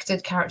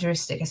protected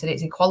characteristic. I said,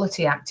 it's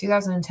Equality Act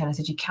 2010. I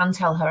said, you can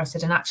tell her. I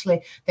said, and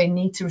actually, they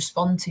need to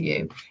respond to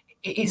you.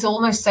 It's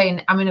almost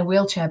saying, I'm in a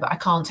wheelchair, but I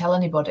can't tell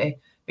anybody,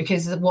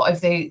 because what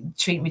if they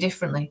treat me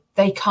differently?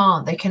 They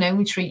can't. They can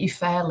only treat you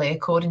fairly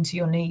according to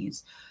your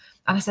needs.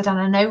 And I said, and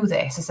I know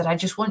this. I said, I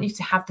just want you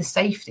to have the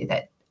safety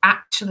that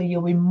actually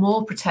you'll be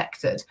more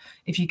protected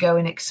if you go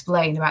and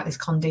explain about this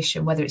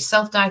condition, whether it's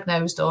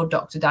self-diagnosed or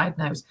doctor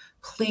diagnosed.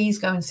 Please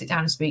go and sit down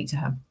and speak to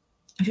her.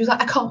 And she was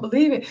like, I can't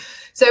believe it.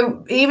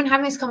 So even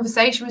having this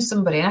conversation with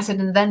somebody, and I said,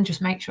 and then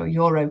just make sure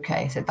you're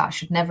okay. I said, that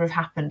should never have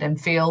happened, and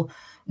feel,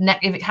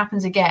 if it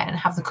happens again,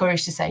 have the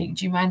courage to say,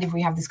 do you mind if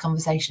we have this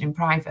conversation in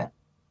private?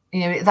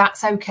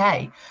 That's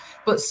okay.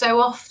 But so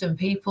often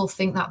people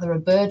think that they're a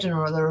burden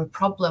or they're a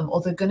problem,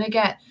 or they're going to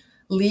get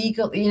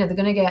legal, they're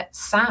going to get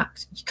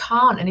sacked. You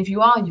can't. And if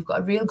you are, you've got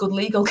a real good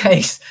legal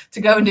case to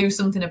go and do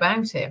something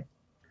about it.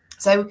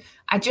 So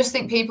I just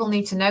think people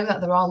need to know that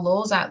there are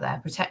laws out there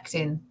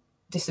protecting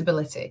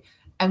disability,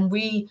 and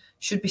we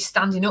should be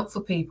standing up for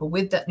people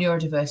with that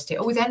neurodiversity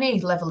or with any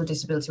level of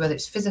disability, whether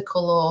it's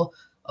physical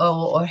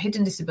or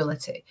hidden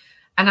disability,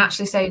 and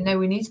actually say, no,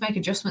 we need to make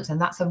adjustments, and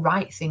that's the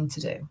right thing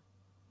to do.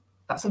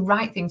 That's the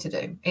right thing to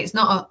do. It's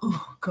not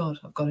oh God,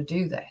 I've got to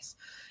do this.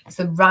 It's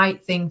the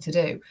right thing to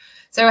do.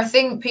 So I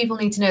think people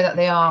need to know that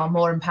they are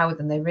more empowered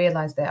than they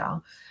realise they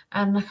are.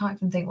 And I can't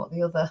even think what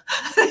the other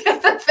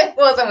thing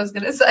was I was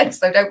going to say,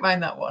 so don't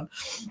mind that one.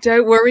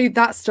 Don't worry,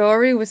 that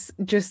story was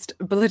just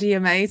bloody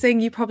amazing.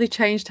 You probably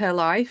changed her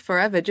life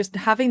forever. Just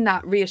having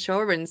that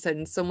reassurance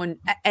and someone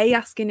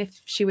asking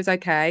if she was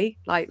okay,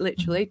 like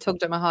literally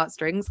tugged at my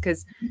heartstrings,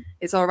 because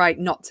it's all right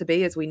not to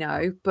be, as we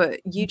know,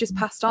 but you just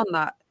passed on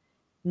that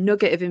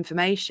nugget of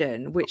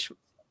information which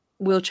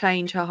will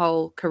change her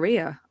whole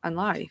career and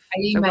life. I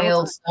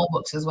emailed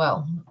Starbucks as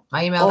well.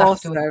 I emailed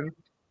afterwards.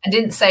 I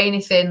didn't say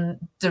anything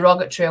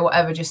derogatory or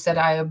whatever, just said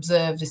I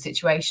observed a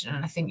situation,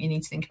 and I think you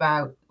need to think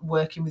about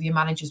working with your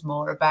managers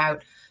more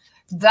about.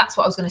 That's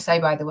what I was going to say,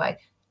 by the way.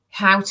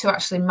 How to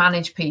actually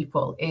manage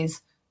people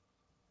is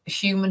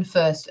human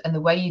first, and the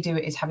way you do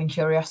it is having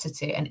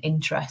curiosity and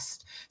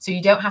interest. So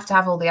you don't have to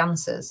have all the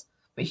answers,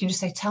 but you can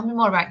just say, tell me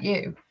more about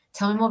you.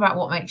 Tell me more about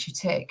what makes you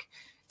tick.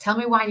 Tell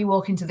me why you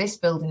walk into this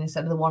building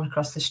instead of the one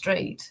across the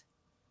street.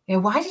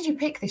 Why did you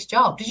pick this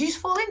job? Did you just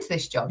fall into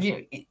this job?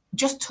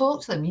 Just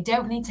talk to them. You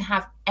don't need to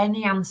have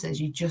any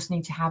answers. You just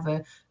need to have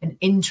an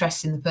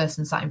interest in the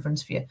person sat in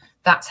front of you.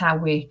 That's how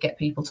we get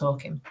people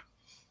talking.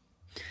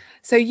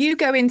 So you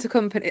go into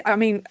company. I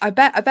mean, I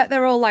bet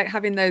they're all like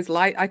having those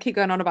I keep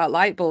going on about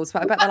light bulbs,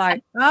 but I bet they're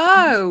like,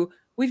 oh,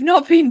 we've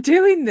not been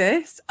doing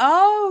this.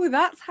 Oh,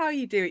 that's how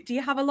you do it. Do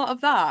you have a lot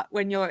of that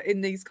when you're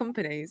in these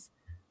companies?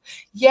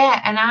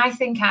 Yeah, and I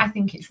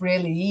think it's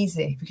really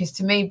easy, because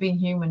to me, being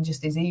human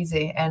just is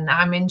easy, and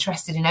I'm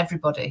interested in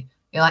everybody.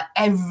 Like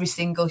every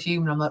single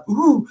human, I'm like,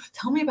 ooh,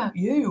 tell me about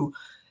you.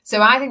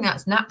 So I think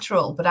that's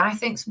natural, but I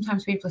think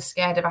sometimes people are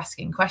scared of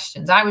asking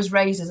questions. I was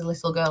raised as a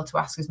little girl to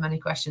ask as many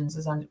questions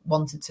as I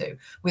wanted to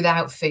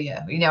without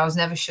fear. I was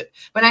never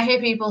when I hear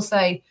people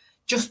say,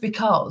 just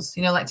because,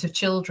 like to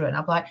children,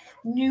 I'm like,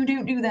 no,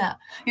 don't do that,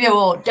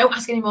 or don't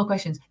ask any more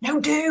questions. No,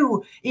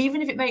 do,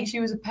 even if it makes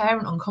you as a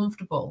parent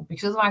uncomfortable,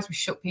 because otherwise we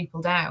shut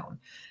people down.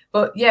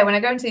 But yeah, when I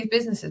go into these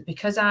businesses,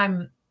 because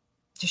I'm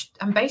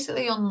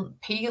basically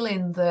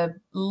unpeeling the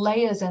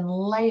layers and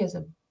layers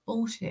of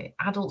bullshit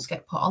adults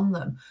get put on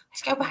them.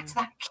 Let's go back to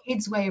that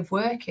kids' way of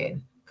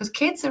working, because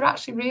kids are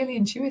actually really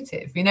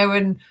intuitive,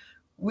 and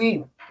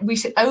we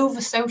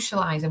over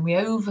socialize and we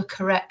over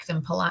correct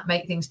and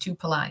make things too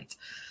polite.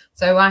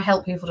 So I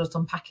help people just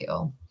unpack it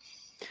all.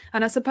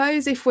 And I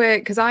suppose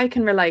because I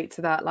can relate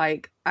to that,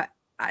 like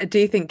I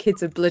do think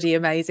kids are bloody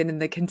amazing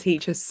and they can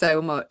teach us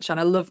so much. And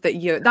I love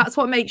that that's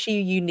what makes you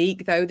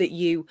unique, though, that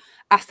you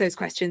ask those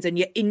questions and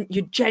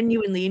you're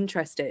genuinely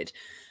interested.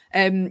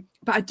 But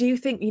I do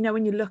think,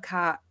 when you look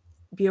at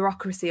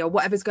bureaucracy or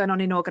whatever's going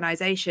on in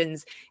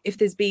organizations, if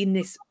there's been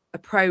this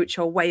approach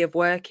or way of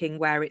working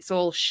where it's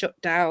all shut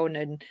down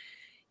and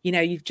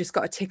you've just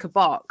got to tick a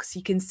box,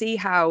 you can see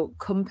how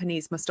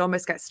companies must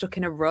almost get stuck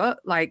in a rut,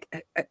 like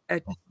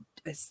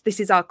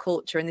this is our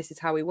culture and this is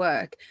how we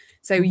work.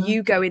 So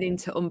you going in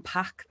to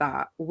unpack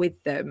that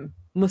with them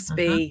must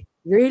be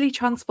really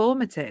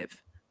transformative.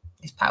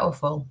 It's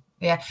powerful.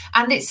 Yeah.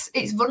 And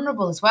it's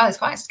vulnerable as well. It's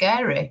quite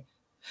scary.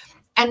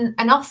 And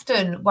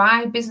often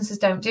why businesses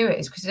don't do it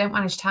is because they don't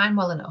manage time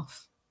well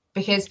enough.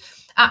 Because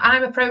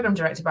I'm a program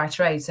director by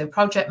trade, so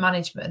project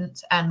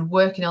management and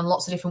working on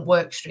lots of different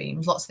work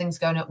streams, lots of things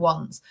going at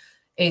once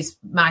is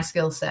my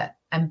skill set,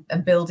 and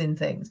building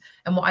things.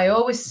 And what I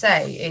always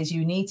say is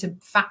you need to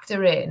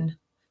factor in,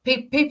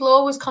 people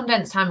always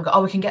condense time and go,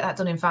 oh, we can get that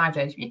done in 5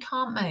 days. You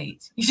can't,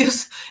 mate. You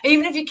just,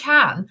 even if you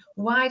can,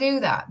 why do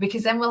that?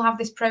 Because then we'll have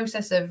this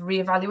process of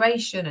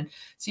reevaluation. And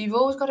so you've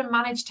always got to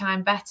manage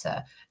time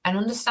better and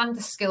understand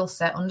the skill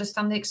set,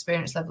 understand the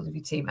experience level of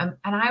your team. And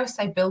I always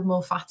say build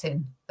more fat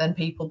in than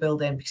people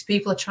build in, because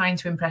people are trying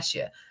to impress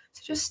you.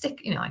 So just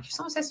stick, like if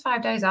someone says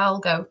 5 days, I'll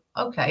go,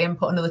 okay, and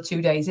put another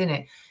 2 days in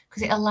it,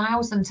 because it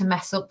allows them to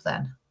mess up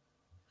then.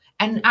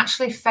 And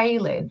actually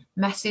failing,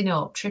 messing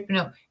up, tripping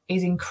up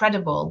is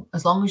incredible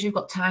as long as you've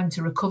got time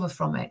to recover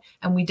from it.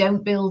 And we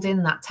don't build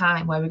in that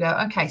time where we go,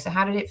 okay, so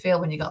how did it feel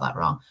when you got that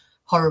wrong?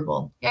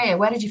 Horrible. Yeah.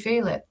 Where did you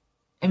feel it?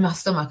 In my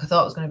stomach. I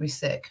thought I was going to be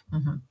sick.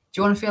 Do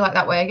you want to feel like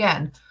that way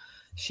again?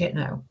 Shit,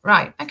 no.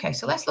 Right. Okay.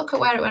 So let's look at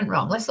where it went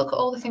wrong. Let's look at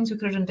all the things we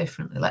could have done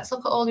differently. Let's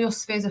look at all your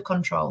spheres of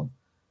control.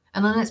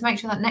 And then let's make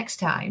sure that next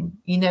time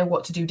you know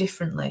what to do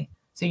differently,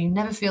 so you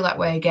never feel that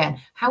way again.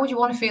 How would you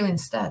want to feel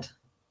instead?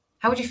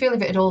 How would you feel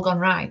if it had all gone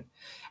right?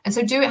 And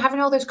so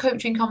having all those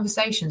coaching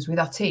conversations with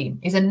our team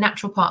is a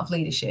natural part of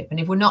leadership. And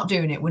if we're not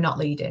doing it, we're not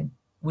leading,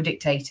 we're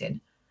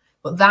dictating.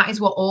 But that is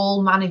what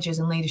all managers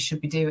and leaders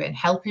should be doing,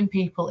 helping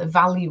people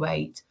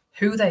evaluate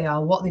who they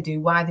are, what they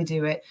do, why they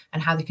do it,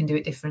 and how they can do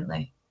it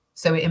differently,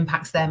 so it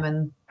impacts them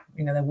and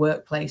their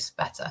workplace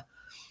better.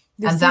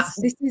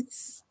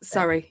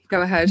 Sorry,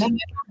 go ahead. No,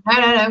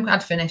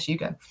 I'd finish. You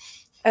go.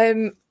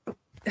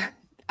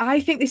 I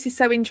think this is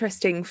so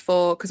interesting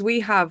because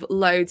we have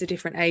loads of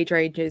different age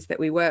ranges that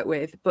we work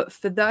with. But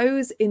for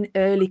those in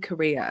early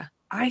career,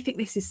 I think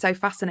this is so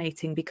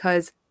fascinating,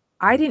 because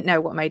I didn't know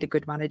what made a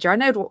good manager. I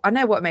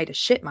know what made a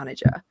shit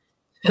manager.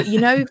 But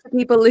for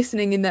people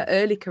listening in their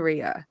early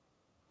career,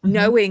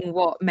 knowing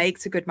what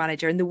makes a good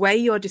manager and the way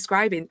you're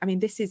describing, I mean,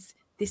 this is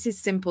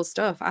simple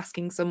stuff,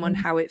 asking someone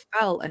how it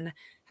felt and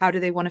how do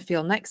they want to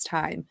feel next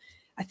time.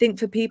 I think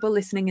for people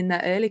listening in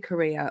their early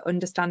career,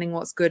 understanding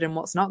what's good and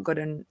what's not good,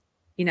 and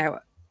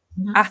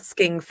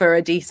asking for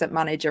a decent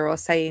manager or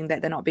saying that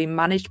they're not being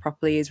managed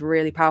properly is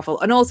really powerful.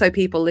 And also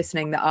people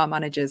listening that are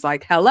managers,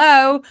 like,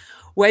 hello,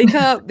 wake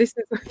up. This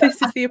is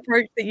the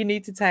approach that you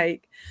need to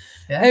take.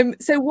 Yeah.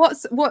 So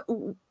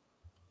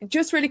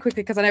just really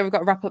quickly, because I know we've got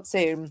to wrap up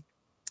soon,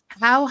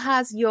 how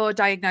has your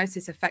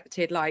diagnosis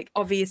affected, like,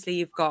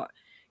 obviously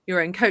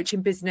you're in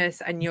coaching business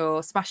and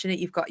you're smashing it.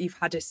 You've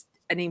had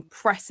an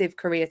impressive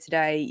career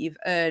today. You've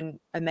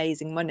earned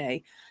amazing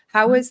money.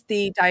 How has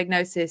the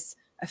diagnosis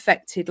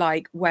affected,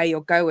 like, where you're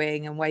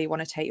going and where you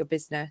want to take your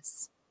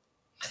business?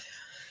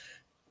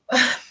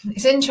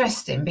 It's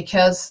interesting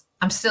because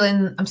I'm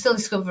still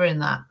discovering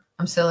that.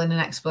 I'm still in an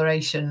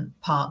exploration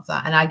part of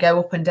that, and I go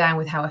up and down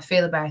with how I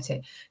feel about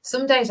it.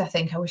 Some days I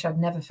think I wish I'd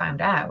never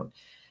found out,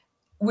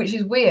 which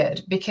is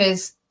weird,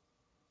 because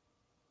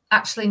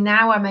actually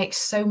now I make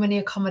so many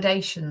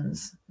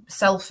accommodations,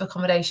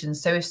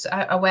 self-accommodations. So if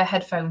I wear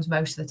headphones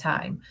most of the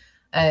time,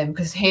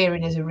 because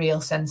hearing is a real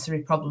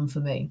sensory problem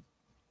for me.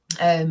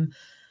 And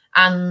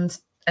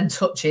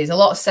touches, a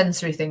lot of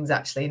sensory things,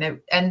 actually,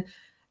 and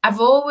I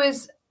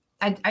always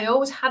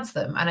had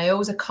them, and I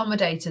always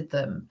accommodated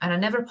them, and I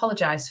never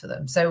apologized for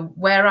them. So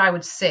where I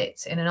would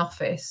sit in an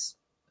office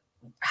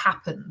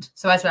happened.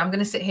 So I said, I'm going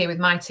to sit here with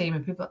my team,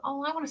 and people are,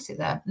 oh, I want to sit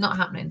there. Not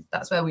happening.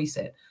 That's where we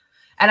sit.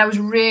 And I was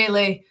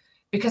really,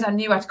 because I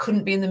knew I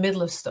couldn't be in the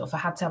middle of stuff, I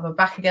had to have a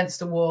back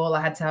against a wall.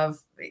 I had to have,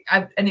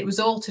 and it was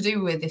all to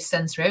do with this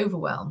sensory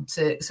overwhelm,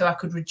 so I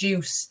could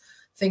reduce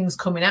things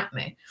coming at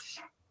me.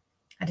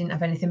 I didn't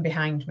have anything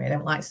behind me. I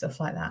don't like stuff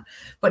like that.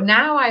 But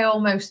now I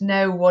almost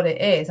know what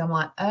it is. I'm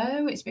like,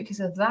 oh, it's because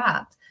of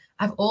that.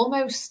 I've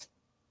almost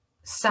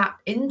sat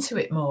into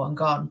it more and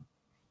gone,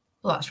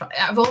 well, that's right.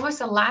 I've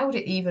almost allowed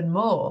it even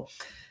more.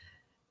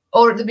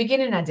 Or at the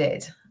beginning I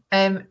did.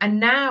 And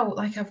now,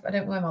 like, I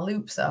don't know where my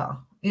loops are.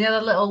 You know,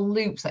 the little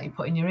loops that you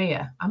put in your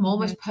ear? I'm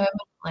almost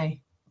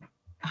permanently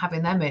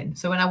having them in.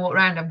 So when I walk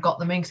around, I've got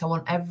them in because I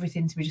want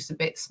everything to be just a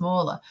bit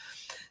smaller.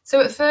 So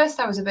at first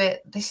I was a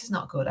bit, this is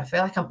not good. I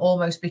feel like I'm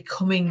almost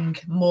becoming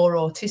more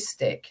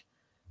autistic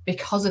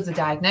because of the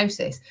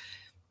diagnosis.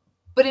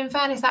 But in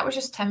fairness, that was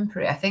just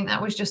temporary. I think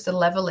that was just a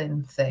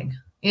leveling thing,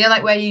 you know,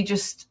 like where you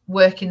just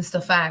working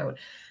stuff out.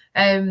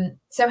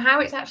 So how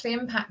it's actually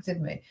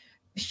impacted me,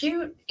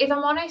 if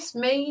I'm honest,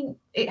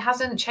 it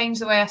hasn't changed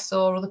the way I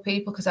saw other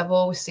people, because I've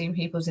always seen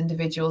people as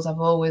individuals.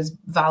 I've always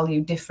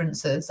valued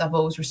differences. I've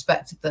always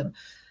respected them.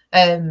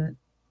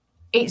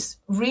 It's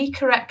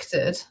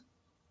recorrected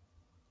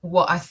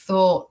what I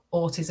thought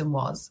autism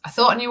was. I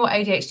thought I knew what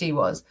ADHD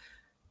was,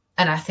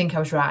 and I think I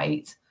was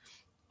right.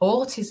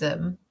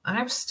 Autism,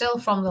 I was still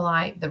from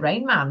the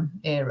Rain Man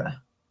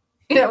era,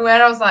 you know,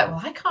 where I was like,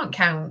 well, I can't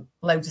count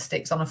loads of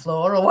sticks on a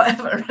floor or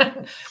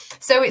whatever.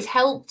 So it's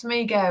helped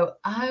me go,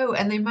 oh,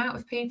 and the amount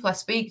of people I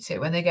speak to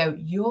when they go,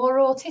 you're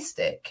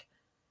autistic,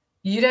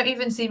 you don't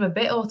even seem a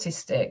bit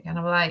autistic. And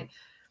I'm like,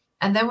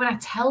 and then when I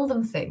tell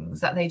them things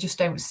that they just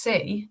don't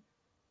see,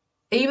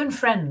 even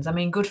friends, I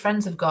mean, good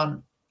friends have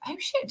gone, oh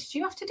shit, did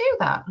you have to do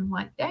that? I'm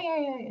like,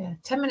 yeah.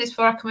 10 minutes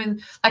before I come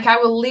in, like I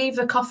will leave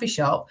the coffee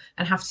shop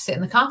and have to sit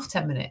in the car for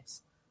 10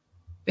 minutes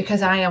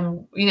because I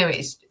am, you know,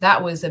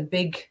 that was a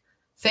big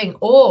thing.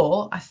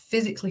 Or I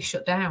physically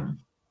shut down.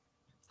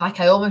 Like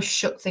I almost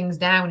shut things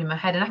down in my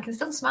head, and I can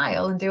still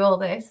smile and do all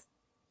this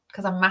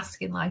because I'm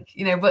masking, like,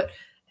 you know, but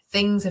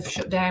things have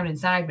shut down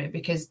inside me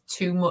because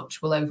too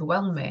much will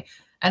overwhelm me.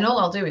 And all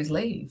I'll do is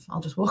leave.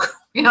 I'll just walk,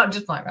 you know,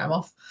 just like, I'm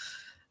off.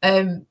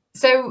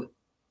 So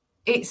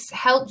it's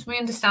helped me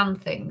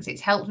understand things.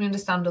 It's helped me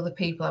understand other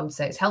people, I would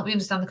say. It's helped me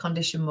understand the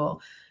condition more.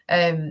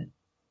 I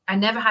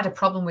never had a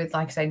problem with,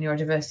 like I say,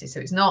 neurodiversity. So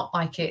it's not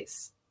like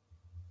it's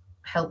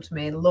helped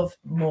me love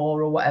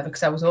more or whatever,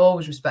 because I was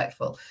always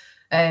respectful.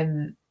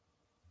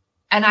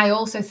 And I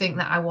also think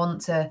that I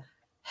want to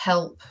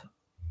help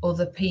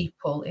other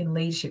people in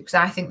leadership, because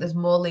I think there's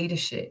more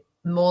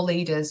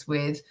leaders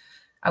with,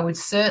 I would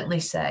certainly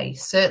say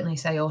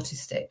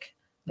autistic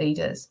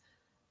leaders.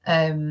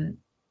 And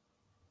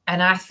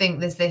I think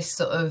there's this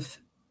sort of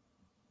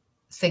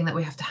thing that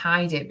we have to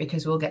hide it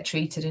because we'll get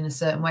treated in a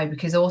certain way,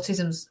 because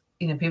autism's,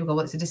 you know, people go,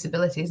 well, it's a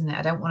disability, isn't it?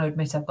 I don't want to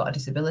admit I've got a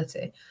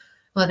disability.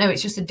 Well, no,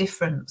 it's just a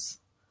difference.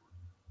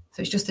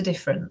 So it's just a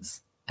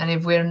difference. And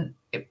if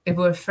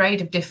we're afraid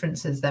of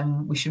differences,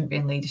 then we shouldn't be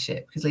in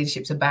leadership, because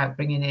leadership's about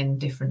bringing in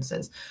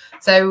differences.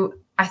 So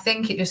I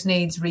think it just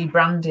needs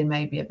rebranding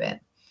maybe a bit.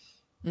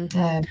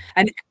 Mm-hmm.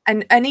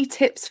 And any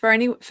tips for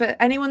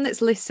anyone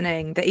that's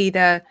listening that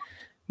either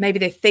maybe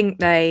they think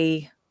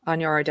they are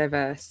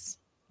neurodiverse,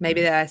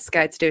 maybe they're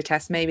scared to do a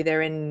test, maybe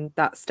they're in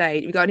that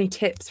state. You got any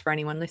tips for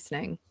anyone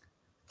listening?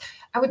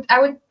 I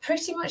would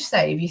pretty much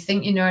say, if you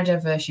think you're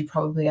neurodiverse, you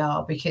probably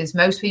are, because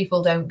most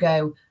people don't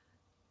go.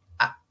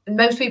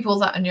 Most people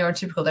that are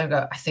neurotypical don't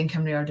go, I think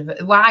I'm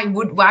neurodiverse. Why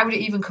would it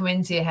even come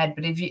into your head?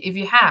 But if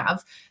you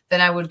have,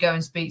 then I would go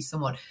and speak to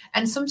someone.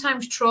 And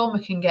sometimes trauma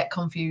can get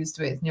confused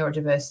with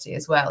neurodiversity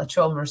as well, a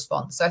trauma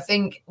response. So I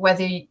think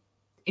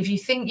if you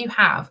think you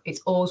have,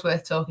 it's always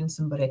worth talking to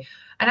somebody.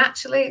 And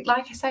actually,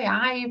 like I say,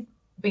 I've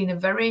been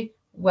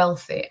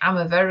I'm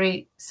a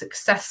very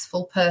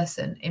successful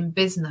person in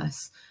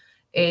business,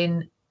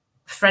 in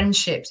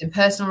friendships, in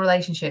personal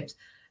relationships.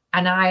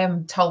 And I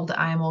am told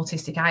that I am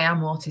autistic. I am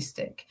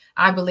autistic.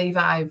 I believe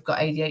I've got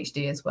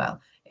ADHD as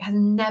well. It has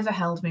never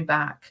held me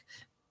back.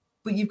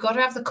 But you've got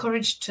to have the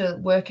courage to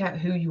work out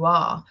who you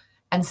are,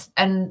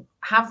 and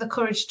have the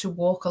courage to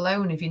walk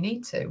alone if you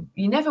need to.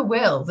 You never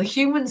will. There's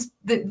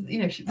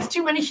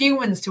too many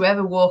humans to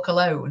ever walk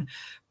alone.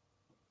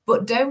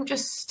 But don't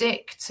just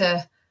stick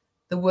to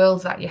the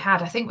world that you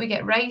had. I think we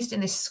get raised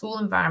in this school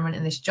environment,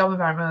 in this job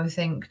environment, where we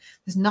think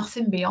there's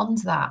nothing beyond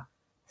that.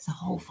 There's a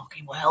whole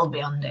fucking world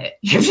beyond it.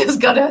 You've just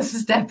got to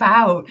step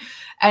out.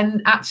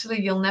 And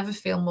actually, you'll never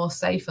feel more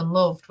safe and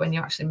loved when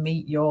you actually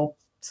meet your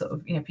sort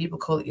of, you know, people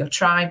call it your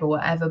tribe or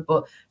whatever,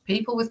 but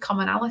people with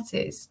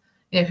commonalities,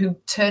 you know, who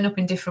turn up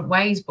in different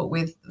ways, but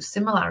with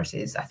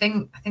similarities. I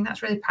think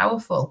that's really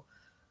powerful.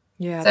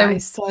 Yeah, that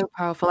is so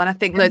powerful. And I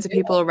think loads of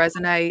people will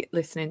resonate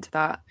listening to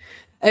that.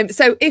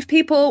 So if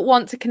people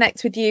want to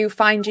connect with you,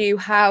 find you,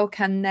 how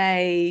can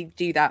they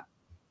do that?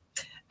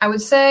 I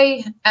would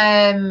say,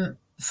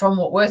 from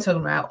what we're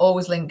talking about,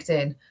 always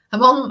LinkedIn.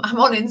 I'm on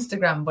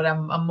Instagram, but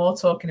I'm more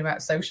talking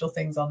about social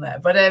things on there.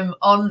 But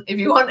if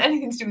you want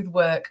anything to do with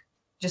work,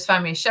 just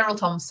find me Cheryl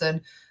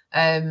Thompson.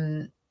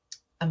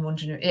 I'm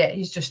wondering,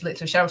 he's just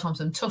literally Cheryl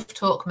Thompson, Tough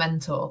Talk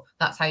Mentor.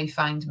 That's how you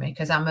find me,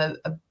 because I'm a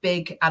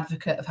big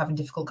advocate of having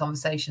difficult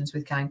conversations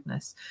with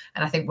kindness.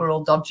 And I think we're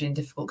all dodging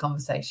difficult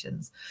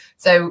conversations.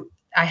 So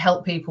I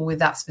help people with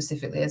that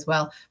specifically as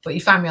well. But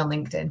you find me on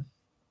LinkedIn.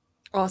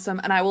 Awesome.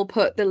 And I will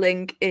put the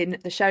link in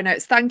the show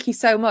notes. Thank you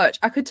so much.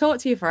 I could talk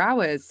to you for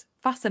hours.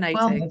 Fascinating.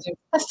 Well,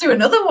 let's do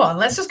another one.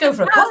 Let's just go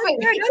for a coffee.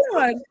 Another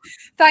one.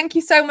 Thank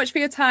you so much for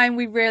your time.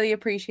 We really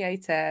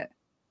appreciate it.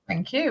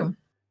 Thank you.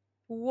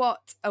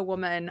 What a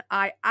woman.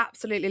 I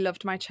absolutely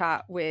loved my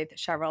chat with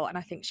Cheryl, and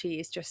I think she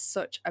is just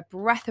such a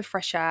breath of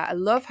fresh air. I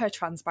love her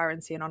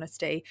transparency and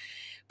honesty,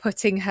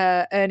 putting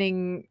her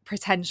earning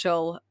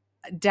potential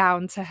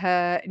down to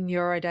her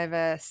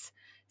neurodiverse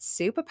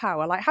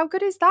superpower. Like, how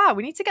good is that?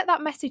 We need to get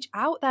that message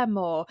out there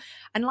more.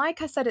 And like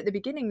I said at the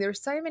beginning, there are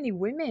so many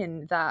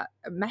women that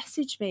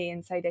message me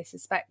and say they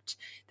suspect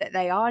that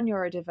they are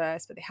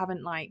neurodiverse, but they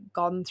haven't like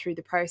gone through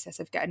the process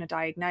of getting a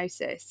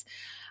diagnosis.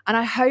 And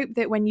I hope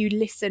that when you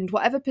listened,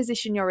 whatever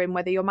position you're in,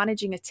 whether you're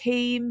managing a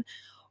team,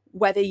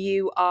 whether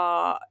you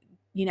are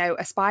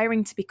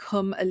aspiring to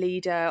become a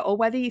leader, or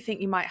whether you think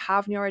you might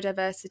have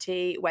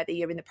neurodiversity, whether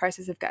you're in the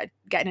process of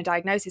getting a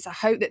diagnosis, I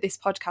hope that this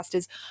podcast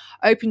has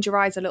opened your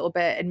eyes a little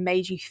bit and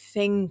made you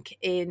think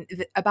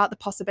about the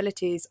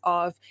possibilities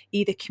of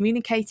either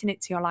communicating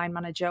it to your line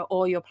manager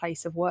or your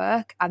place of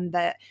work, and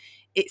that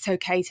it's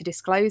okay to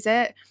disclose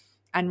it.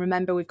 And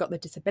remember, we've got the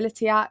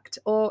Disability Act.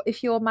 Or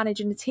if you're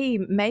managing a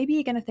team, maybe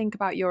you're going to think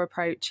about your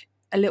approach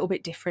a little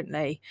bit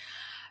differently.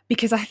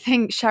 Because I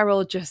think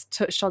Cheryl just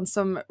touched on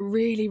some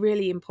really,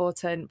 really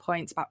important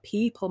points about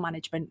people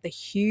management, the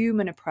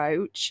human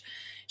approach.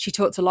 She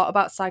talked a lot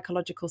about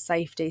psychological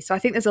safety. So I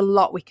think there's a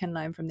lot we can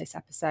learn from this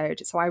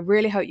episode. So I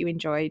really hope you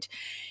enjoyed.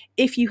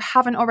 If you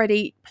haven't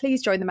already,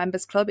 please join the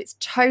Members Club. It's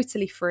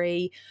totally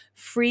free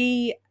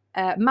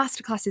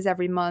masterclasses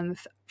every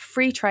month,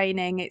 free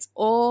training. It's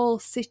all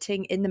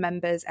sitting in the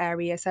members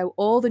area. So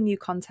all the new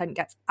content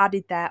gets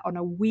added there on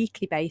a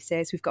weekly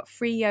basis. We've got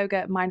free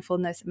yoga,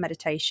 mindfulness,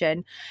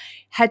 meditation.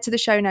 Head to the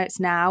show notes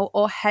now,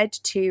 or head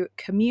to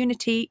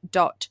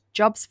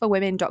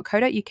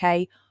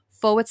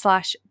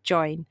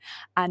community.jobsforwomen.co.uk/join.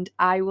 And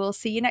I will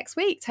see you next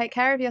week. Take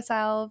care of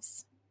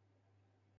yourselves.